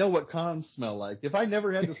cons. I know what cons smell like. If I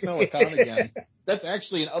never had to smell a con again, that's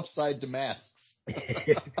actually an upside to masks.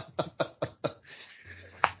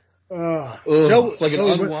 It's like an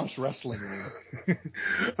unwashed wrestling ring.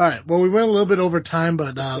 All right. Well, we went a little bit over time,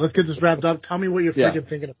 but let's get this wrapped up. Tell me what you're freaking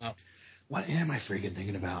thinking about. What am I freaking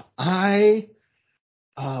thinking about? I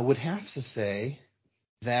would have to say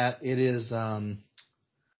that it is.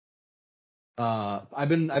 I've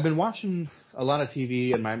been watching a lot of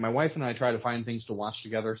TV, and my wife and I try to find things to watch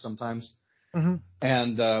together sometimes.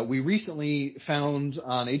 And we recently found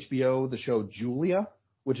on HBO the show Julia,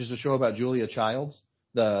 which is a show about Julia Childs,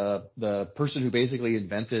 the person who basically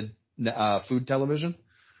invented food television.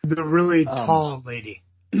 The really tall lady.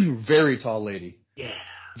 Very tall lady. Yeah.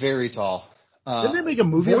 Very tall. Didn't they make a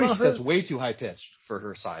movie about her? That's way too high pitched for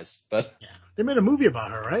her size, but they made a movie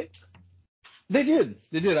about her, right? They did.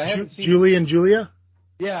 I haven't seen Julie and Julia.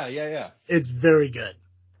 Yeah. It's very good.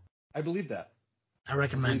 I believe that. I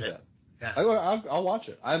recommend it. Yeah. I'll watch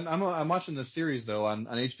it. I'm watching the series though on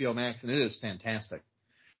HBO Max, and it is fantastic.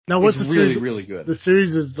 Now, what's the series? Really good. The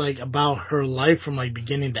series is like about her life from like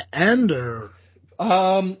beginning to end, or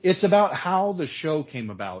it's about how the show came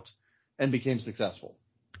about and became successful.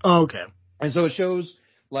 Oh, okay. And so it shows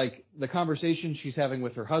like the conversation she's having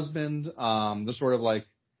with her husband, the sort of like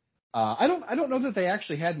I don't know that they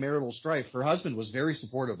actually had marital strife. Her husband was very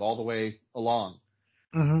supportive all the way along.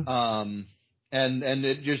 And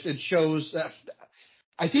it shows that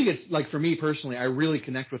I think it's like, for me personally, I really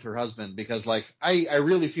connect with her husband because like I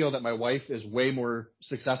really feel that my wife is way more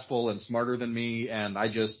successful and smarter than me, and I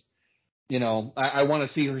just I want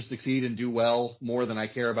to see her succeed and do well more than I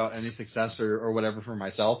care about any success or whatever for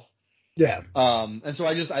myself. Yeah. And so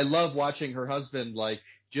I love watching her husband like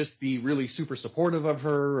just be really super supportive of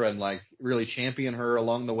her and like really champion her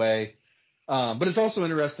along the way. But it's also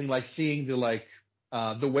interesting like seeing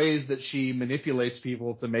the ways that she manipulates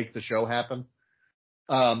people to make the show happen.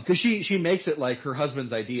 Cause she makes it like her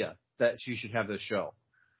husband's idea that she should have this show,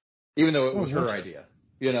 even though it was her idea,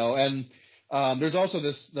 and, there's also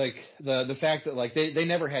this, like the fact that like they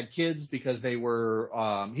never had kids because they were,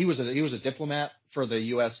 he was a diplomat for the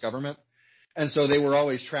U.S. government. And so they were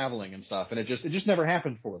always traveling and stuff, and it just never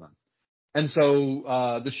happened for them. And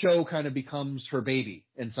so, the show kind of becomes her baby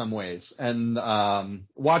in some ways. And,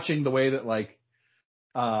 watching the way that like,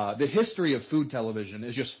 the history of food television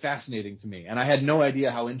is just fascinating to me. And I had no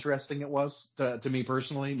idea how interesting it was to me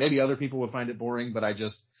personally. Maybe other people would find it boring, but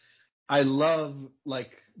I love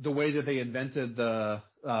like the way that they invented the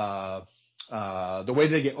way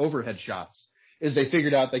they get overhead shots is they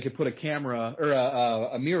figured out they could put a camera or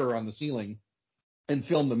a mirror on the ceiling and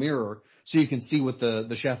film the mirror so you can see what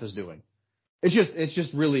the chef is doing.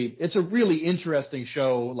 It's a really interesting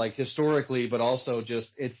show, like historically, but also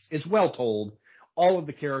just it's well told. all of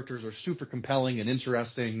the characters are super compelling and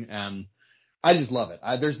interesting, and I just love it.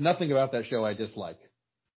 There's nothing about that show I dislike.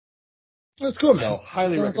 That's cool, man. So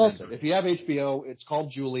highly recommend it. If you have HBO, it's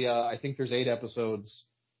called Julia. I think there's 8 episodes.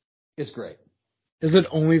 It's great. Is it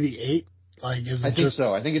only the 8? Like, is it I think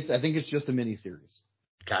so. I think it's just a mini series.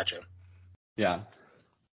 Gotcha. Yeah.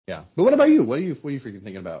 Yeah. But what about you? What are you freaking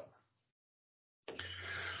thinking about?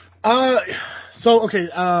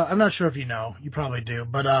 I'm not sure if you know. You probably do,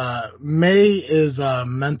 but May is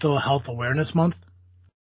Mental Health Awareness Month.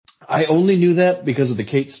 I only knew that because of the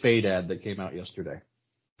Kate Spade ad that came out yesterday.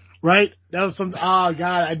 Right? That was some. Oh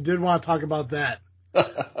God, I did want to talk about that.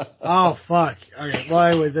 Oh fuck. Okay. Well,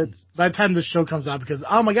 anyways, it's by the time this show comes out, because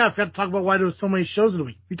oh my God, I forgot to talk about why there was so many shows in a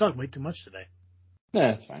week. We talked way too much today.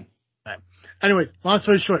 Nah, that's fine. All right. Anyways, long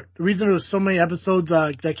story short, the reason there was so many episodes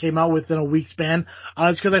that came out within a week span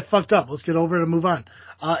is because I fucked up. Let's get over it and move on.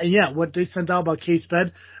 And yeah, what they sent out about Kate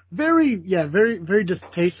Spade, very, very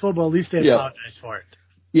distasteful, but at least they apologized for it.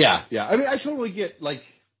 Yeah, yeah. I mean, I totally get like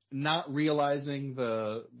not realizing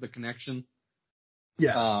the connection.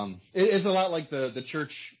 Yeah. It's a lot like the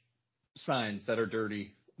church signs that are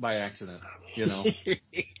dirty by accident, you know.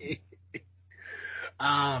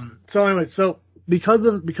 So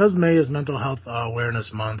because May is Mental Health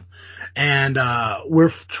Awareness Month, and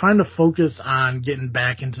we're trying to focus on getting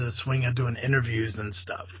back into the swing of doing interviews and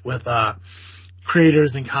stuff with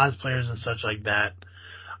creators and cosplayers and such like that.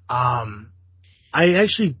 I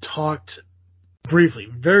actually talked briefly,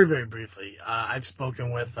 very, very briefly. I've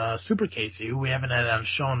spoken with Super Casey, who we haven't had on a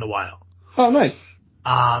show in a while. Oh, nice.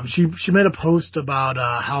 She made a post about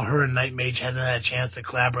how her and Night Mage hasn't had a chance to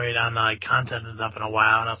collaborate on content and stuff in a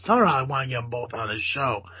while, and I was telling her I want to get them both on this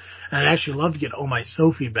show, and I'd actually love to get Oh My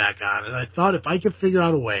Sophie back on, and I thought if I could figure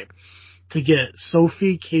out a way to get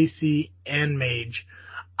Sophie, Casey, and Mage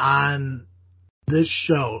on this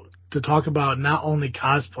show to talk about not only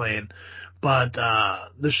cosplaying, but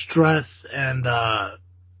the stress and the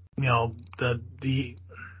oh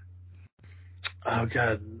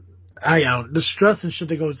God. The stress and shit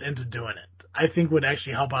that goes into doing it, I think would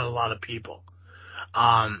actually help out a lot of people.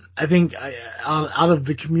 I think out of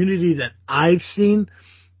the community that I've seen,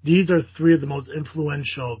 these are 3 of the most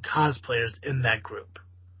influential cosplayers in that group.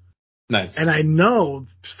 Nice. And I know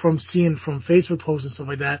from seeing from Facebook posts and stuff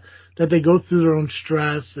like that they go through their own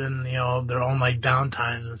stress and, their own like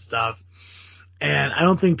downtimes and stuff. And I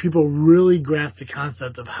don't think people really grasp the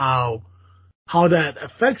concept of how that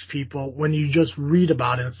affects people when you just read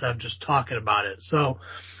about it instead of just talking about it. So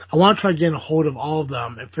I want to try getting a hold of all of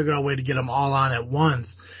them and figure out a way to get them all on at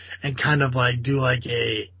once and kind of like do like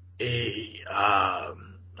I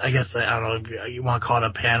guess, I don't know if you want to call it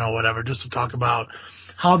a panel or whatever, just to talk about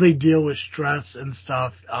how they deal with stress and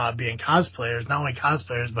stuff, being cosplayers, not only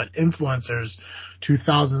cosplayers, but influencers to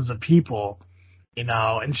thousands of people,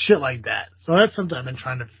 and shit like that. So that's something I've been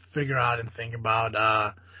trying to figure out and think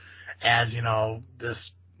about, as,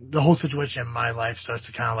 the whole situation in my life starts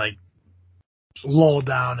to kind of like lull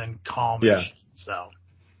down and calm. Yeah. So.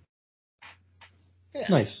 Yeah.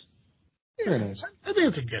 Nice. Very nice. I think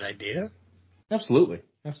it's a good idea. Absolutely.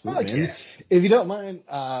 Absolutely. Okay. If you don't mind,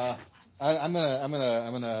 I'm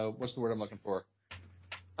gonna, what's the word I'm looking for?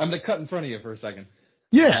 I'm gonna cut in front of you for a second.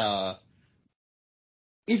 Yeah.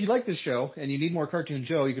 If you like this show and you need more Cartoon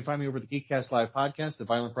Joe, you can find me over at the Geekcast Live podcast at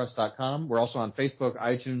violentpress.com. We're also on Facebook,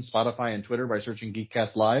 iTunes, Spotify, and Twitter by searching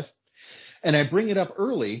Geekcast Live. And I bring it up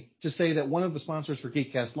early to say that one of the sponsors for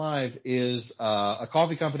Geekcast Live is a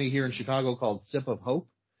coffee company here in Chicago called Sip of Hope.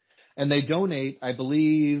 And they donate, I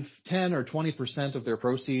believe, 10 or 20% of their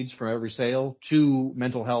proceeds from every sale to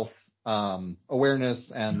mental health awareness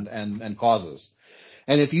and causes.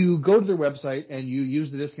 And if you go to their website and you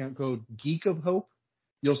use the discount code Geek of Hope,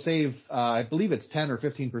 you'll save, I believe it's 10 or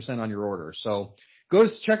 15% on your order. So go to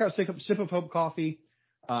check out Sip of Hope Coffee,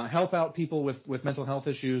 help out people with mental health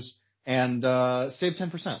issues, and save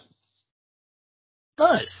 10%.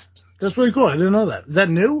 Nice. That's really cool. I didn't know that. Is that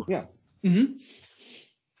new? Yeah. Mm-hmm.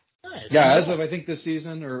 Nice. Yeah, as of, I think, this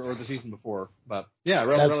season or the season before. But, yeah,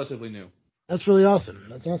 relatively new. That's really awesome.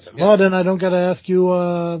 That's awesome. Yeah. Well, then I don't got to ask you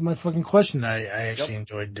my fucking question I actually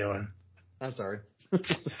enjoyed doing. I'm sorry. No,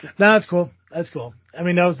 that's cool. That's cool. I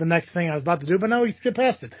mean, that was the next thing I was about to do, but now we can skip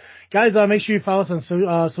past it. Guys, make sure you follow us on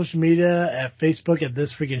social media, at Facebook, at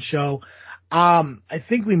This Freaking Show. I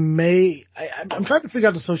think we may, I'm trying to figure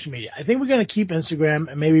out the social media. I think we're going to keep Instagram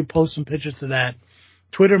and maybe post some pictures to that.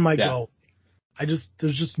 Twitter might go. I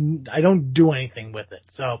don't do anything with it.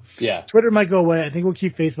 So yeah, Twitter might go away. I think we'll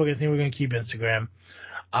keep Facebook. I think we're going to keep Instagram.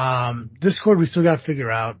 Discord, we still got to figure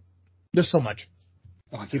out. There's so much.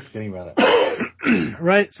 Oh, I keep forgetting about it.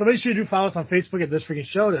 Right? So make sure you do follow us on Facebook at This Freaking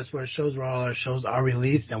Show. That's where it shows where all our shows are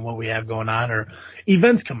released and what we have going on or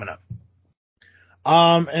events coming up.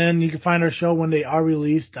 And you can find our show when they are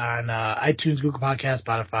released on iTunes, Google Podcasts,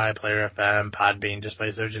 Spotify, Player FM, Podbean, just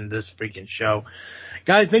by searching This Freaking Show.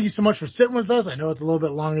 Guys, thank you so much for sitting with us. I know it's a little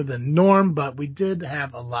bit longer than norm, but we did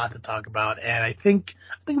have a lot to talk about, and I think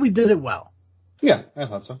we did it well. Yeah, I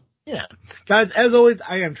thought so. Yeah. Guys, as always,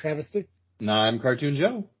 I am Travesty. No, I'm Cartoon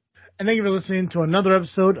Joe. And thank you for listening to another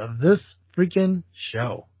episode of This Freaking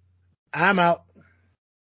Show. I'm out.